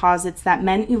theory posits that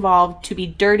men evolved to be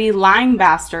dirty, lying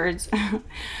bastards.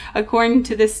 According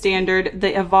to this standard,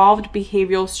 the evolved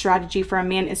behavioral strategy for a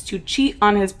man is to cheat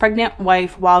on his pregnant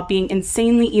wife while being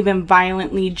insanely, even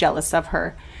violently jealous of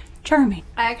her. Charming.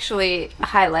 I actually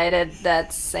highlighted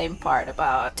that same part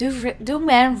about do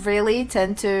men really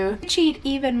tend to cheat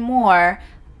even more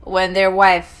when their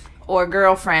wife or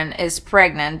girlfriend is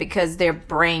pregnant because their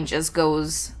brain just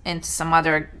goes into some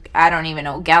other, I don't even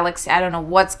know, galaxy. I don't know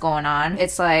what's going on.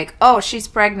 It's like, oh, she's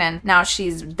pregnant. Now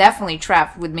she's definitely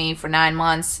trapped with me for 9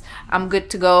 months. I'm good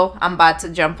to go. I'm about to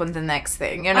jump on the next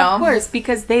thing, you know? Of course,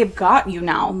 because they've got you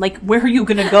now. Like, where are you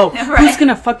gonna go? Right. Who's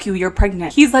gonna fuck you? You're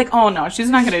pregnant. He's like, oh no, she's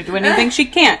not gonna do anything. She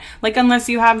can't. Like, unless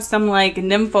you have some, like,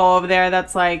 nympho over there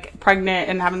that's, like, pregnant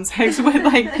and having sex with,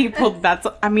 like, people. That's,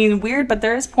 I mean, weird, but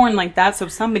there is porn like that, so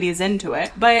somebody's into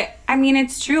it. But, I mean,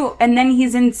 it's true. And then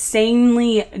he's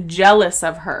insanely jealous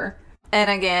of her. And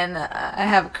again, I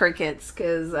have crickets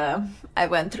because I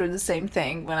went through the same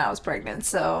thing when I was pregnant.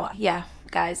 So yeah,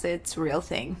 guys, it's a real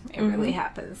thing. It really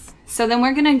happens. So then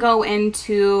we're going to go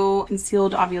into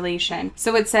concealed ovulation.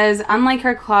 So it says, unlike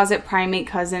her closet primate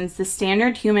cousins, the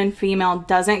standard human female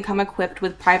doesn't come equipped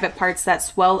with private parts that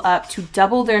swell up to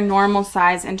double their normal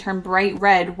size and turn bright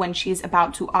red when she's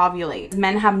about to ovulate.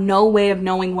 Men have no way of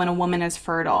knowing when a woman is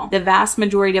fertile. The vast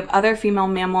majority of other female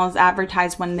mammals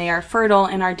advertise when they are fertile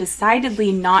and are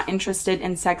decidedly not interested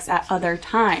in sex at other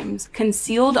times.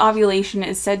 Concealed ovulation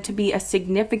is said to be a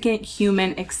significant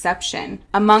human exception.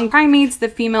 Among primates, the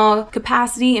female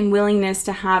capacity and willingness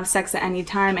to have sex at any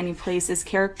time, any place is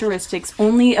characteristics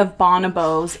only of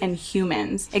bonobos and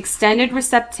humans. Extended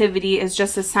receptivity is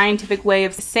just a scientific way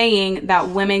of saying that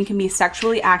women can be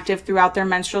sexually active throughout their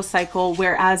menstrual cycle,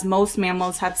 whereas most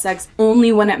mammals have sex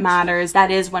only when it matters, that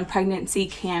is, when pregnancy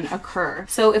can occur.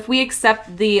 So if we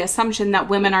accept the assumption that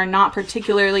women are not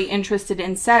particularly interested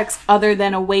in sex other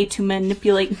than a way to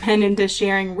manipulate men into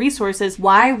sharing resources,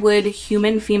 why would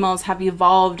human females have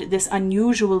evolved this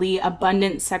unusually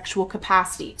abundant sexual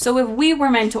capacity? So if we were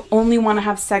meant to only want to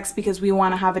have sex because we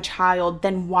want to have a child,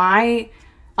 then why,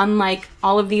 unlike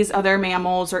all of these other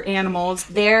mammals or animals,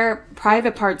 their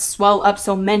private parts swell up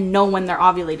so men know when they're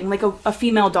ovulating? Like a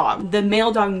female dog. The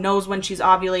male dog knows when she's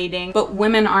ovulating, but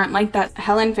women aren't like that.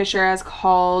 Helen Fisher has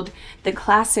called the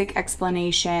classic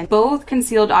explanation both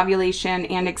concealed ovulation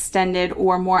and extended,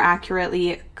 or more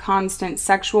accurately, constant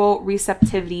sexual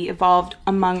receptivity evolved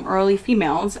among early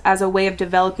females as a way of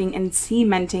developing and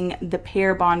cementing the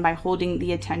pair bond by holding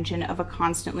the attention of a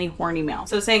constantly horny male.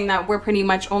 So saying that we're pretty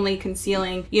much only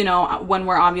concealing, you know, when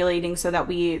we're ovulating so that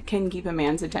we can keep a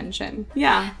man's attention.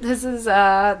 Yeah. This is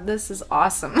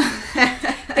awesome.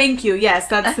 Thank you. Yes,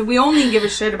 we only give a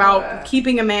shit about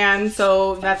keeping a man,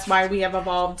 so that's why we have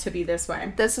evolved to be this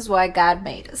way. This is why God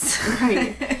made us.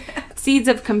 Right. Seeds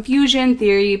of Confusion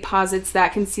theory posits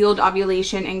that concealed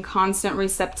ovulation and constant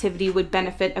receptivity would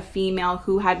benefit a female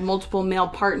who had multiple male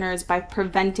partners by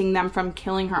preventing them from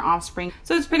killing her offspring.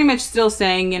 So it's pretty much still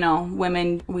saying, you know,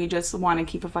 women, we just want to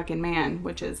keep a fucking man,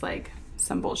 which is like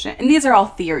some bullshit. And these are all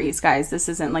theories, guys. This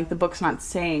isn't like, the book's not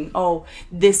saying, oh,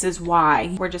 this is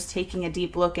why. We're just taking a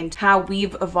deep look into how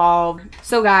we've evolved.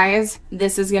 So guys,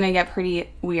 this is gonna get pretty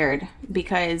weird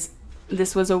because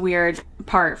this was a weird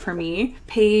part for me.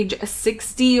 Page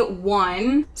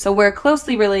 61. So we're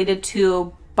closely related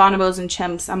to bonobos and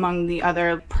chimps among the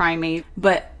other primates,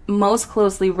 but most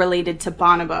closely related to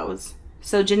bonobos.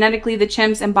 So genetically, the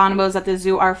chimps and bonobos at the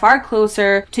zoo are far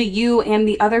closer to you and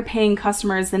the other paying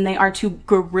customers than they are to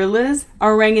gorillas,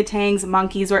 orangutans,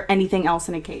 monkeys, or anything else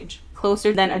in a cage.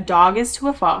 Closer than a dog is to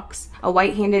a fox, a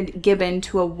white-handed gibbon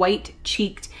to a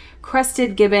white-cheeked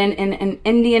crested gibbon, and an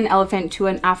Indian elephant to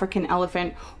an African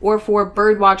elephant, or for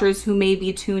bird watchers who may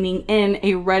be tuning in,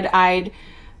 a red-eyed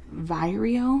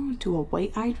vireo to a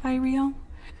white-eyed vireo.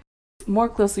 More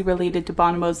closely related to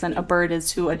bonobos than a bird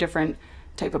is to a different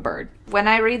type of bird. When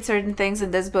I read certain things in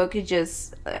this book, it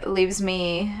just leaves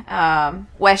me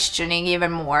questioning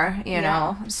even more, you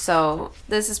know. So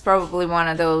this is probably one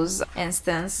of those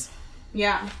instances.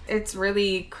 Yeah, it's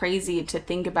really crazy to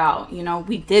think about. You know,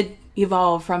 we did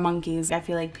evolve from monkeys. I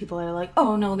feel like people are like,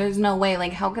 oh no, there's no way,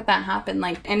 like how could that happen?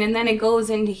 Like, and then it goes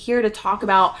into here to talk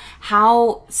about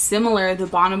how similar the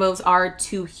bonobos are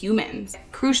to humans.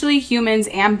 Crucially, humans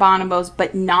and bonobos,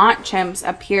 but not chimps,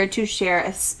 appear to share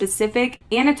a specific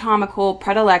anatomical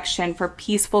predilection for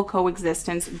peaceful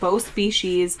coexistence. Both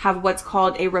species have what's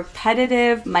called a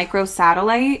repetitive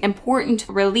microsatellite, important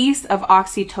release of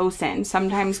oxytocin,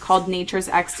 sometimes called nature's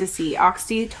ecstasy.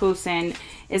 Oxytocin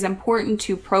is important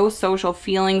to pro-social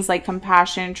feelings like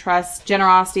compassion, trust,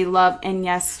 generosity, love, and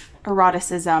yes,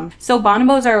 eroticism. So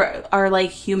bonobos are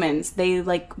like humans. They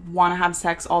like want to have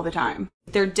sex all the time.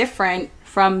 They're different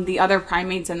from the other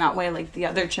primates in that way, like the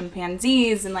other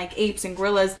chimpanzees and like apes and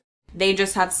gorillas. They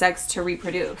just have sex to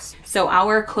reproduce. So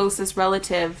our closest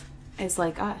relative is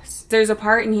like us. There's a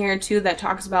part in here too that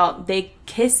talks about they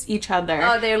kiss each other.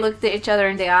 Oh, they look at each other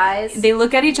in the eyes. They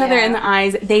look at each other in the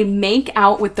eyes. They make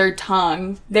out with their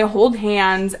tongue. They hold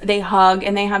hands. They hug,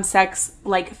 and they have sex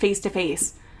like face to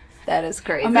face. That is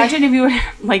crazy. Imagine if you were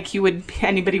like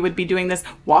anybody would be doing this,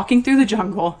 walking through the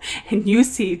jungle, and you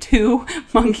see two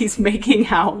monkeys making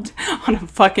out on a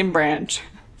fucking branch.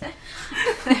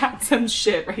 That's some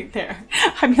shit right there.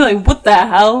 I'd be like, what the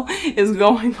hell is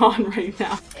going on right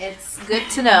now? It's good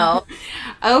to know.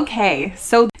 Okay,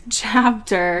 so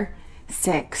chapter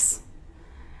 6.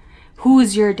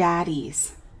 Who's your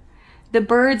daddies? The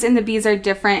birds and the bees are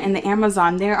different in the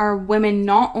Amazon. There are women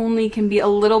not only can be a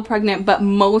little pregnant, but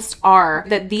most are.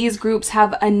 That these groups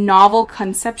have a novel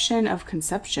conception of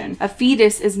conception. A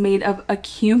fetus is made of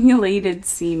accumulated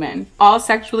semen. All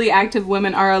sexually active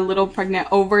women are a little pregnant.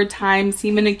 Over time,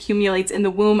 semen accumulates in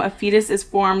the womb. A fetus is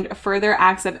formed. Further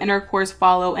acts of intercourse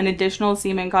follow, and additional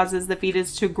semen causes the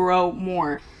fetus to grow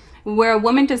more. Were a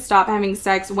woman to stop having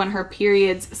sex when her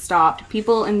periods stopped,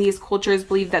 people in these cultures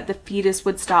believe that the fetus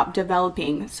would stop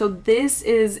developing. So this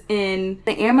is in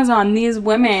the Amazon. These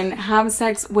women have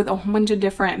sex with a whole bunch of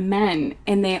different men,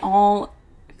 and they all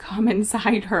come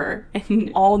inside her,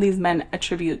 and all these men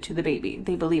attribute to the baby.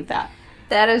 They believe that.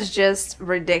 That is just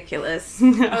ridiculous.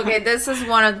 Okay, this is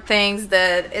one of the things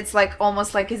that it's like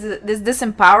almost like, is this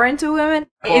empowering to women?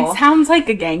 It sounds like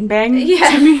a gangbang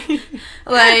to me.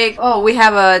 Like, oh, we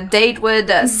have a date with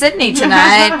Sydney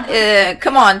tonight.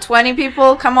 Come on, 20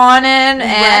 people, come on in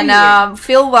and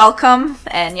feel welcome,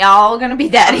 and y'all gonna be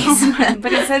daddies.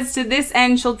 But it says, to this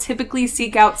end, she'll typically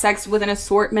seek out sex with an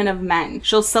assortment of men.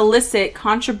 She'll solicit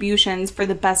contributions for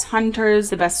the best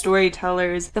hunters, the best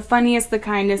storytellers, the funniest, the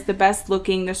kindest, the best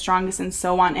looking, the strongest, and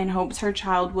so on, in hopes her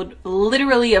child would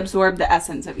literally absorb the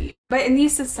essence of each. But in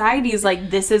these societies,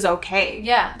 like, this is okay.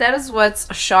 Yeah, that is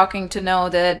what's shocking to know,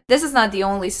 that this is not the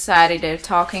only society they're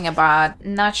talking about.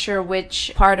 Not sure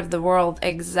which part of the world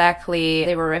exactly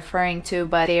they were referring to,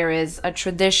 but there is a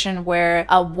tradition where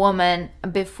a woman,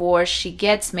 before she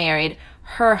gets married,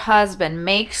 her husband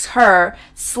makes her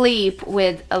sleep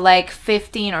with like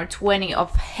 15 or 20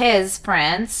 of his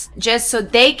friends just so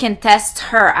they can test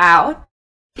her out.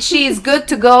 She is good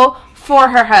to go for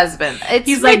her husband.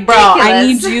 He's like, bro, I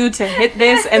need you to hit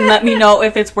this and let me know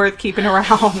if it's worth keeping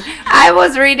around. I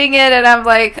was reading it and I'm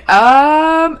like,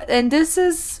 and this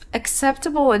is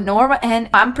acceptable and normal, and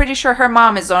I'm pretty sure her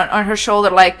mom is on her shoulder,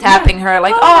 like tapping her,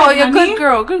 like, oh, you're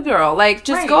good girl, like,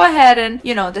 just go ahead and,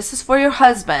 this is for your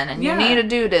husband and you need to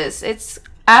do this. It's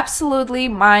absolutely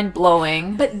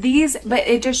mind-blowing. But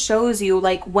it just shows you,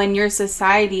 like, when your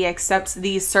society accepts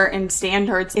these certain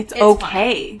standards, it's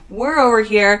okay. Fine. We're over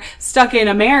here stuck in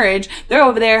a marriage. They're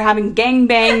over there having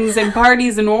gangbangs and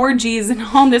parties and orgies and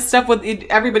all this stuff with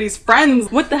everybody's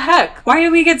friends. What the heck? Why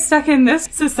do we get stuck in this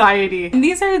society? And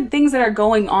these are things that are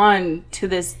going on to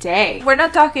this day. We're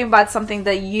not talking about something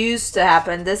that used to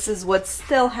happen. This is what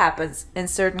still happens in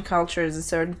certain cultures, in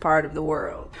certain part of the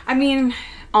world. I mean,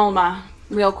 Alma,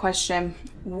 real question.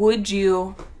 Would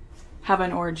you have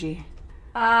an orgy?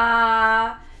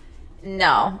 No.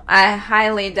 I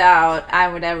highly doubt I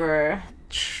would ever...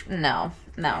 No.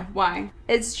 Why?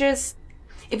 It's just...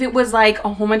 If it was like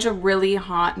a whole bunch of really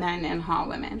hot men and hot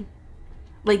women.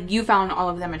 Like, you found all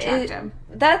of them attractive.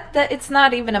 That it's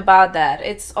not even about that.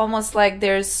 It's almost like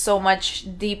there's so much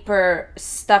deeper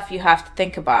stuff you have to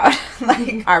think about.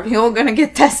 Like, are we all gonna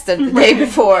get tested the day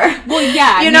before? Well,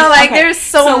 yeah. There's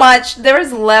so much.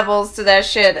 There's levels to that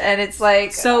shit, and it's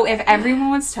like... So if everyone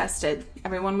was tested,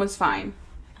 everyone was fine,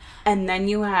 and then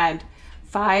you had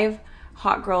 5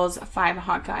 hot girls, 5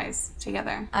 hot guys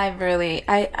together. I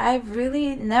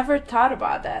really never thought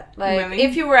about that. Like, really?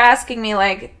 If you were asking me,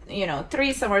 like,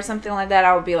 threesome or something like that,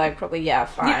 I would be like, probably, yeah,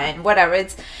 fine, whatever.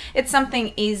 It's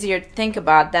something easier to think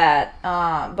about that.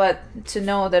 But to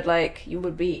know that, like, you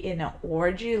would be in an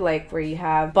orgy, like, where you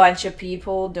have a bunch of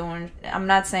people doing... I'm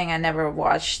not saying I never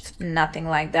watched nothing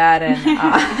like that, and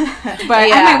but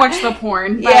yeah. I might watch the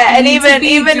porn. But yeah, and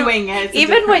even doing it,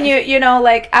 even when you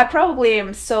like, I probably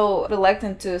am so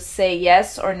reluctant to say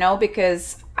yes or no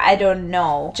because I don't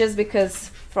know. Just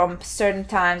because from certain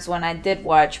times when I did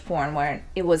watch porn where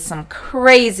it was some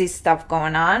crazy stuff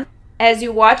going on. As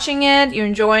you're watching it, you're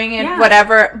enjoying it,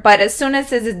 whatever. But as soon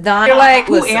as it's done, you're like,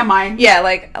 who am I? Yeah,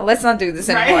 like, let's not do this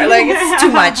anymore. Like, it's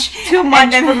too much. Too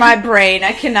much for my brain.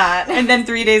 I cannot. And then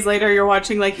 3 days later, you're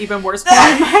watching, like, even worse porn.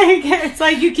 Like, it's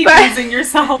like you keep losing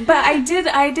yourself. But I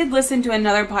did listen to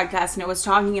another podcast, and it was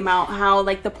talking about how,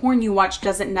 like, the porn you watch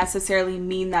doesn't necessarily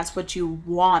mean that's what you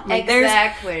want. Like,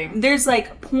 exactly. There's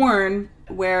like, porn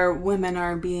where women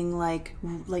are being like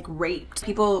raped.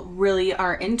 People really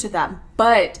are into that,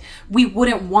 but we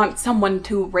wouldn't want someone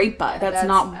to rape us. That's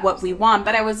not what we want.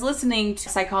 But I was listening to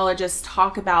psychologists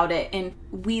talk about it, and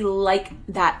we like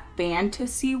that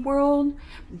fantasy world,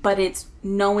 but it's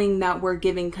knowing that we're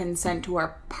giving consent to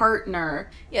our partner.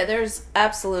 Yeah, there's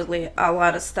absolutely a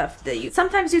lot of stuff that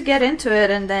sometimes you get into it,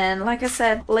 and then, like I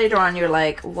said, later on you're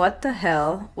like, what the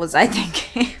hell was I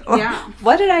thinking? Yeah.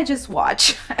 What did I just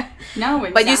watch? No,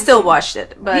 exactly. But you still watched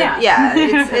it. But yeah,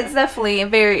 it's definitely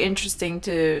very interesting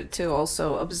to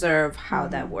also observe how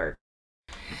that works.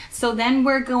 So then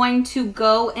we're going to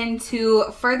go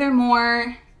into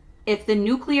furthermore, if the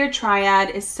nuclear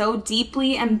triad is so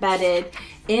deeply embedded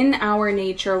in our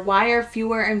nature, why are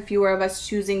fewer and fewer of us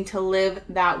choosing to live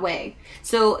that way?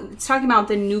 So it's talking about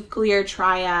the nuclear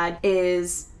triad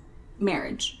is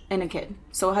marriage and a kid.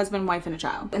 So a husband, wife, and a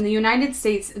child. In the United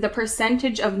States, the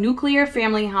percentage of nuclear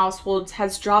family households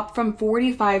has dropped from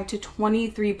 45 to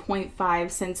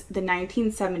 23.5 since the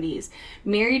 1970s.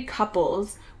 Married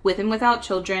couples with and without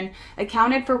children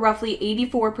accounted for roughly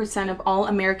 84% of all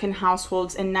American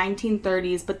households in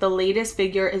 1930s, but the latest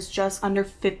figure is just under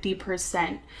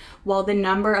 50%, while the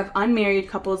number of unmarried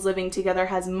couples living together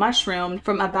has mushroomed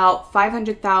from about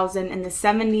 500,000 in the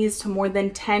 70s to more than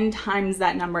 10 times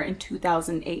that number in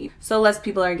 2008. So less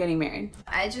people are getting married.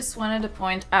 I just wanted to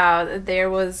point out there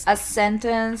was a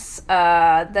sentence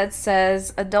that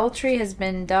says adultery has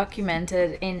been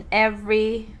documented in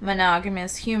every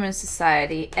monogamous human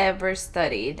society ever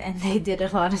studied, and they did a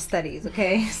lot of studies.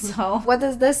 Okay, so what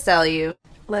does this tell you?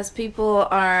 Less people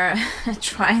are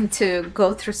trying to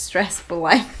go through stressful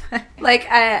life. Like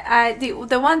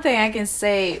the one thing I can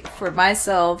say for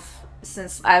myself,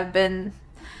 since I've been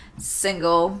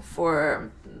single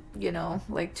for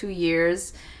like 2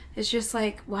 years, it's just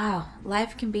like, wow,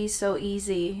 life can be so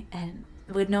easy and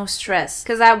with no stress.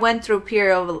 Because I went through a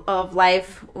period of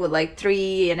life with like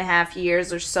 3.5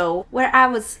 years or so where I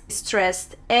was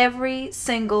stressed every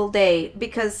single day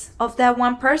because of that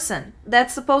one person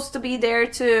that's supposed to be there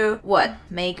to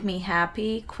make me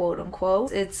happy, quote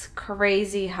unquote. It's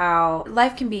crazy how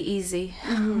life can be easy.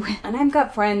 And I've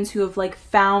got friends who have like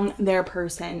found their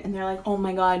person and they're like, oh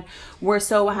my god, we're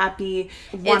so happy.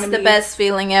 It's the best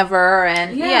feeling ever.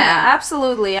 And yeah,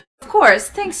 absolutely. Of course,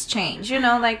 things change,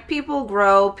 like people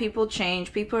grow, people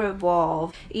change, people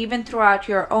evolve. Even throughout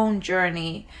your own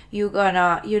journey, you're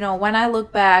gonna, when I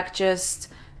look back just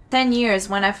 10 years,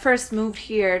 when I first moved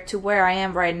here to where I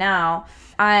am right now,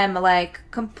 I am like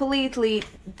completely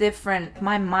different.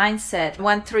 My mindset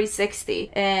went 360,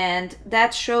 and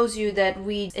that shows you that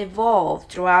we evolve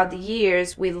throughout the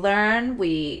years. We learn,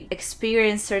 we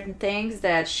experience certain things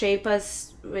that shape us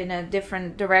in a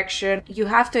different direction. You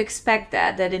have to expect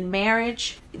that in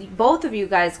marriage, both of you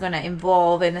guys gonna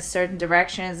evolve in a certain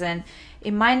directions, and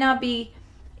it might not be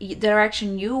the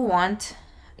direction you want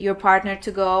your partner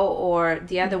to go or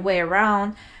the other way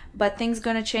around, but things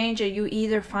gonna change, and you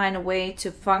either find a way to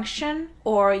function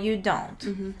or you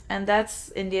don't. And that's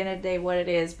in the end of the day what it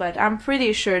is. But I'm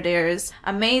pretty sure there's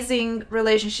amazing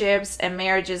relationships and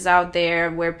marriages out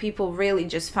there where people really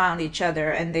just found each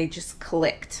other and they just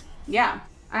clicked. Yeah.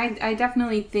 I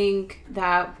definitely think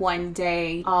that one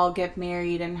day I'll get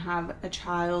married and have a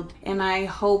child, and I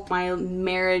hope my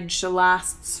marriage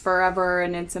lasts forever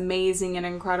and it's amazing and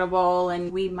incredible,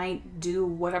 and we might do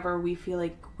whatever we feel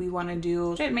like we want to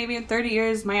do. Shit, maybe in 30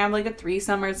 years might have like a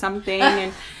threesome or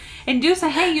something and do so.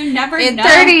 Hey, you never know. In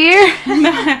 30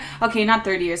 years? Okay, not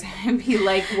 30 years. It'd be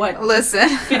like, what? Listen.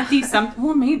 50 something.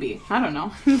 Well, maybe. I don't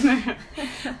know.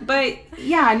 But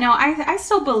yeah, no, I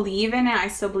still believe in it. I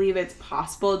still believe it's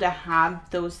possible to have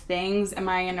those things. Am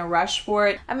I in a rush for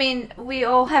it? I mean, we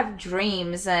all have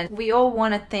dreams and we all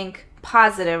want to think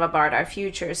positive about our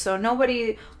future. So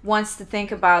nobody wants to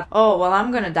think about, oh, well,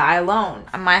 I'm going to die alone.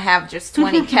 I might have just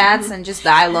 20 cats and just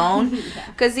die alone.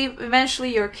 Because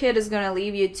eventually your kid is going to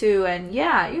leave you too. And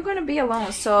yeah, you're going to be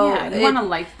alone. So yeah, you want a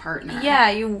life partner.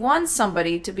 Yeah, you want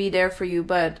somebody to be there for you.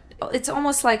 But it's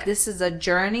almost like this is a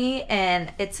journey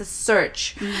and it's a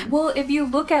search. Well, if you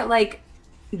look at like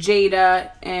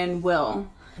Jada and Will,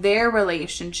 their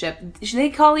relationship. They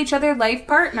call each other life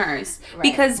partners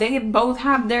because they both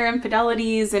have their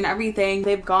infidelities and everything.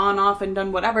 They've gone off and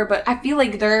done whatever, but I feel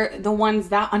like they're the ones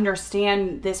that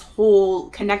understand this whole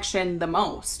connection the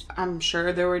most. I'm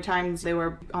sure there were times they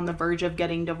were on the verge of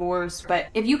getting divorced, but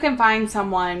if you can find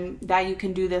someone that you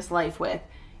can do this life with,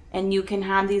 and you can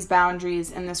have these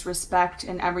boundaries and this respect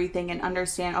and everything, and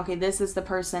understand, okay, this is the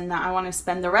person that I want to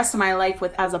spend the rest of my life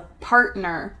with as a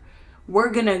partner.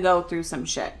 We're gonna go through some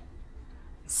shit.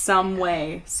 Some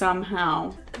way,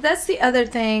 somehow. That's the other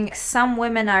thing. Some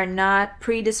women are not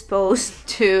predisposed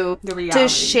to The reality. to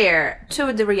share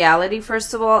to the reality,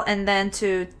 first of all, and then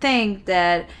to think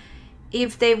that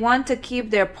if they want to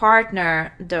keep their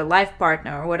partner, their life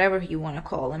partner, or whatever you want to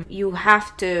call him, you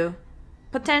have to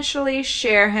potentially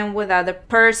share him with other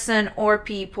person or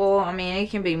people. I mean, it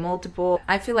can be multiple.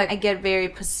 I feel like I get very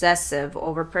possessive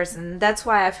over person. That's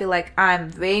why I feel like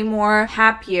I'm way more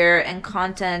happier and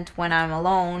content when I'm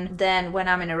alone than when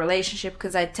I'm in a relationship,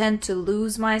 because I tend to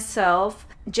lose myself.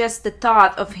 Just the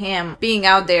thought of him being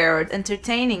out there or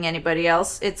entertaining anybody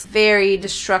else, it's very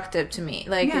destructive to me.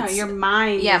 Like, Yeah, it's, your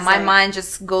mind. yeah, is my like- mind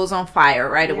just goes on fire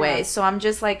right Yeah. away. So I'm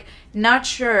just like not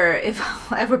sure if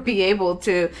I'll ever be able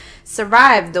to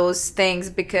survive those things,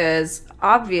 because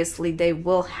obviously they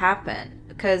will happen.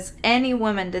 Because any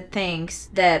woman that thinks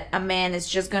that a man is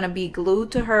just gonna be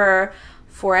glued to her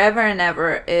forever and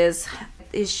ever is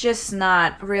just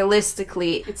not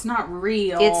realistically. It's not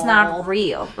real. It's not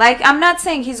real. Like, I'm not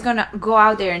saying he's gonna go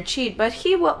out there and cheat, but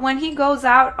he will, when he goes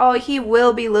out, oh, he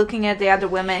will be looking at the other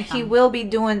women. He will be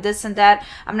doing this and that.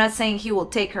 I'm not saying he will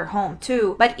take her home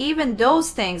too, but even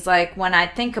those things, like when I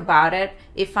think about it,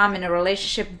 if I'm in a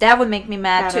relationship, that would make me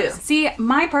mad too. See,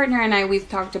 my partner and I, we've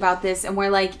talked about this, and we're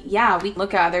like, yeah, we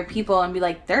look at other people and be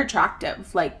like, they're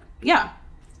attractive. Like, yeah,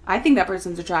 I think that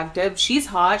person's attractive. She's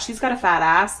hot. She's got a fat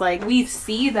ass. Like, we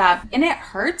see that. And it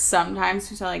hurts sometimes.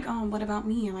 Because you're like, oh, what about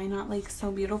me? Am I not, like,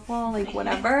 so beautiful? Like,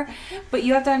 whatever. But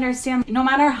you have to understand, no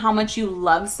matter how much you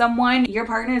love someone, your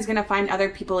partner is going to find other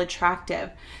people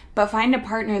attractive. But find a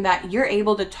partner that you're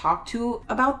able to talk to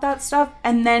about that stuff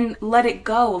and then let it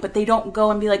go. But they don't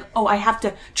go and be like, oh, I have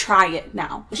to try it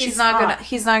now. He's not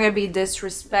gonna be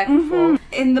disrespectful.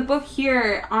 In the book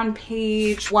here on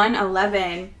page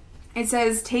 111, it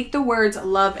says, take the words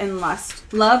love and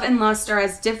lust. Love and lust are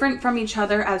as different from each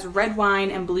other as red wine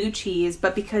and blue cheese,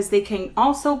 but because they can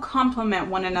also complement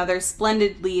one another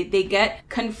splendidly, they get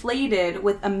conflated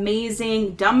with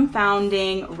amazing,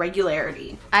 dumbfounding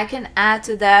regularity. I can add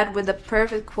to that with a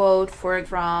perfect quote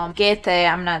from Goethe.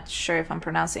 I'm not sure if I'm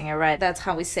pronouncing it right. That's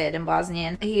how we say it in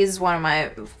Bosnian. He's one of my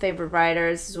favorite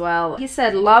writers as well. He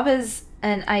said, love is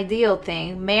an ideal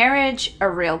thing, marriage a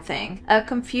real thing. A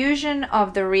confusion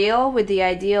of the real with the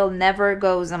ideal never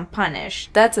goes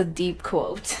unpunished. That's a deep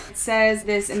quote. It says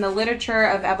this in the literature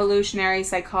of evolutionary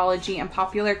psychology and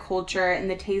popular culture, in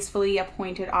the tastefully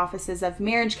appointed offices of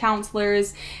marriage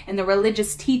counselors, in the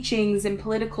religious teachings and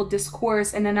political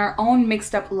discourse, and in our own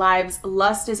mixed up lives,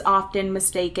 lust is often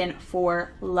mistaken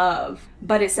for love.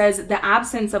 But it says the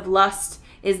absence of lust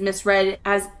is misread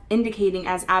as indicating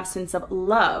as absence of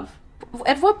love.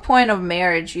 At what point of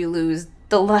marriage you lose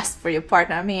the lust for your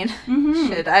partner? I mean,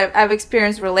 shit, I've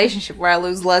experienced a relationship where I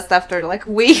lose lust after like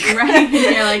a week. Right?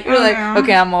 You're like, You're like, no.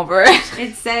 okay, I'm over it.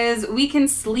 It says we can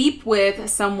sleep with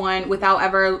someone without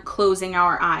ever closing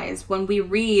our eyes. When we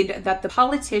read that the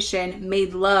politician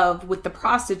made love with the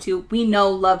prostitute, we know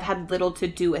love had little to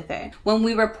do with it. When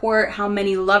we report how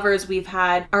many lovers we've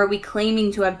had, are we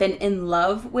claiming to have been in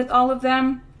love with all of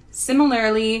them?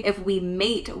 Similarly, if we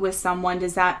mate with someone,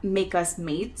 does that make us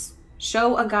mates?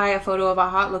 Show a guy a photo of a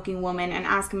hot-looking woman and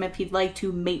ask him if he'd like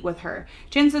to mate with her.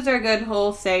 Chances are good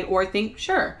he'll say or think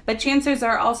sure. But chances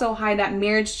are also high that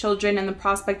marriage, children, and the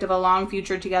prospect of a long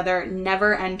future together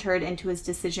never entered into his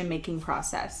decision-making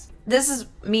process. This is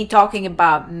me talking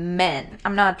about men.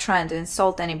 I'm not trying to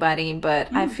insult anybody,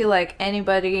 but I feel like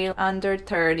anybody under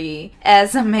 30,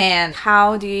 as a man,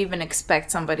 how do you even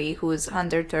expect somebody who is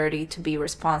under 30 to be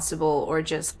responsible or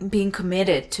just being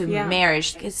committed to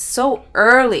marriage? It's so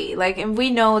early. Like, and we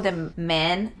know that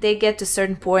men, they get to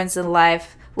certain points in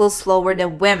life a little slower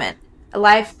than women.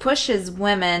 Life pushes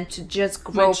women to just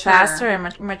grow Mature. faster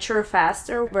and mature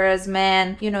faster, whereas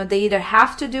men, you know, they either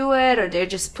have to do it or they're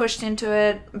just pushed into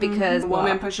it because The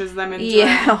woman pushes them into it.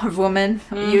 yeah, or woman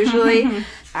usually.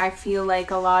 I feel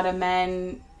like a lot of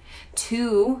men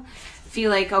too feel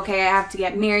like, okay, I have to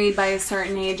get married by a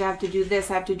certain age, I have to do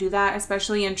this, I have to do that,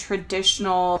 especially in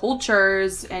traditional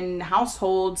cultures and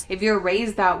households. If you're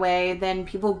raised that way, then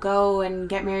people go and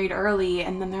get married early,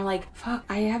 and then they're like, fuck,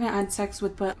 I haven't had sex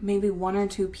with but maybe 1 or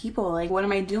 2 people. Like, what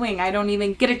am I doing? I don't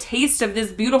even get a taste of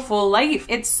this beautiful life.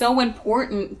 It's so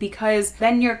important because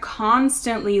then you're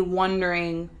constantly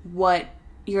wondering what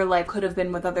your life could have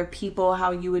been with other people,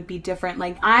 how you would be different.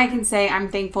 Like, I can say I'm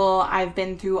thankful I've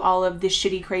been through all of the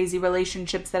shitty, crazy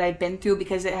relationships that I've been through,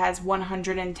 because it has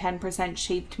 110%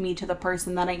 shaped me to the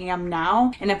person that I am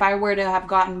now. And if I were to have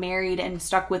gotten married and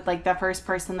stuck with like the first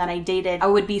person that I dated, I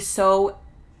would be so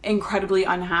incredibly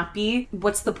unhappy.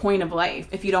 What's the point of life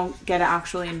if you don't get to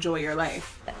actually enjoy your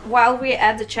life? While we're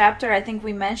at the chapter, I think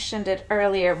we mentioned it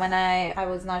earlier when I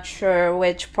was not sure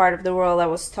which part of the world I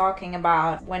was talking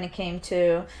about when it came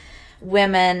to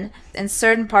women. In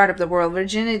certain part of the world,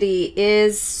 virginity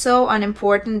is so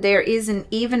unimportant. There isn't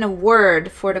even a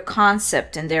word for the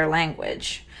concept in their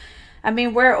language. I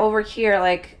mean, we're over here,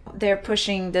 like, they're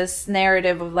pushing this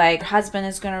narrative of, like, husband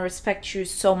is going to respect you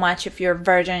so much if you're a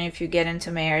virgin, if you get into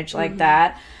marriage like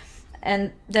that.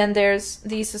 And then there's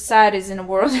these societies in the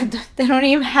world that they don't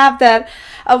even have that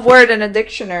a word in a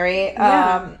dictionary.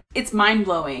 Yeah. It's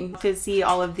mind-blowing to see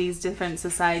all of these different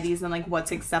societies and, like,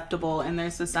 what's acceptable in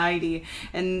their society.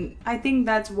 And I think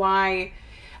that's why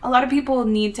a lot of people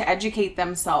need to educate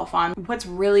themselves on what's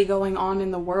really going on in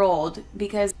the world,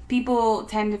 because people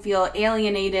tend to feel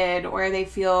alienated or they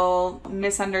feel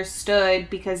misunderstood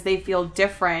because they feel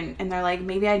different, and they're like,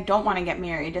 maybe I don't want to get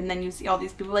married. And then you see all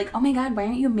these people like, oh my God, why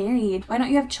aren't you married? Why don't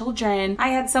you have children? I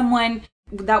had someone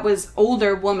that was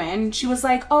older woman. She was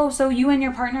like, oh, so you and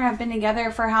your partner have been together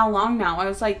for how long now? I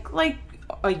was like 1.5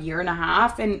 years.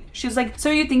 And she was like, so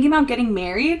are you thinking about getting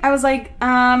married? I was like,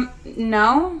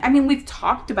 no. I mean, we've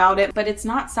talked about it, but it's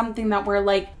not something that we're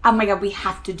like, oh my God, we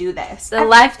have to do this. The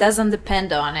life doesn't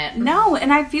depend on it. No.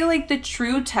 And I feel like the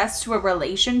true test to a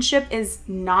relationship is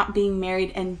not being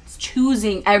married and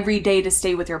choosing every day to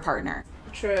stay with your partner.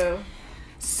 True.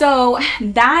 So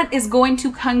that is going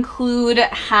to conclude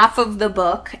half of the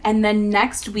book. And then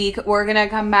next week, we're going to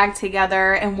come back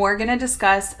together and we're going to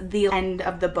discuss the end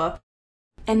of the book.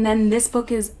 And then this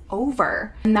book is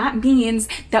over. And that means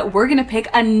that we're going to pick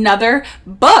another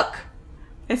book.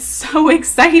 It's so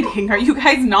exciting. Are you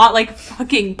guys not like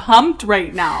fucking pumped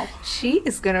right now? She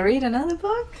is going to read another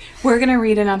book? We're going to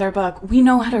read another book. We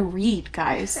know how to read,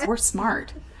 guys. We're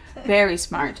smart. Very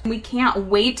smart. We can't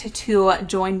wait to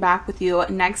join back with you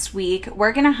next week.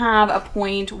 We're going to have a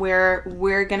point where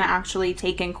we're going to actually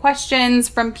take in questions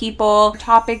from people,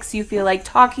 topics you feel like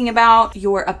talking about,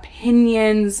 your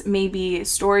opinions, maybe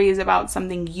stories about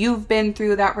something you've been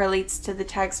through that relates to the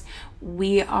text.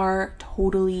 We are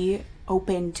totally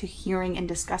open to hearing and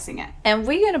discussing it. And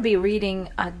we're going to be reading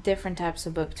different types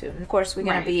of book too. Of course, we're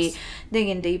going to be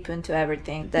digging deep into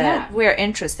everything that we're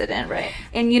interested in, right?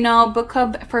 And you know, Book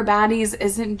Club for Baddies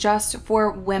isn't just for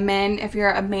women. If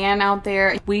you're a man out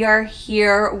there, we are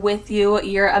here with you.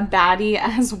 You're a baddie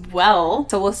as well.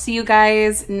 So we'll see you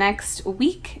guys next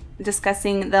week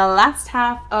discussing the last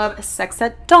half of Sex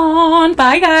at Dawn.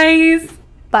 Bye, guys.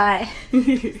 Bye.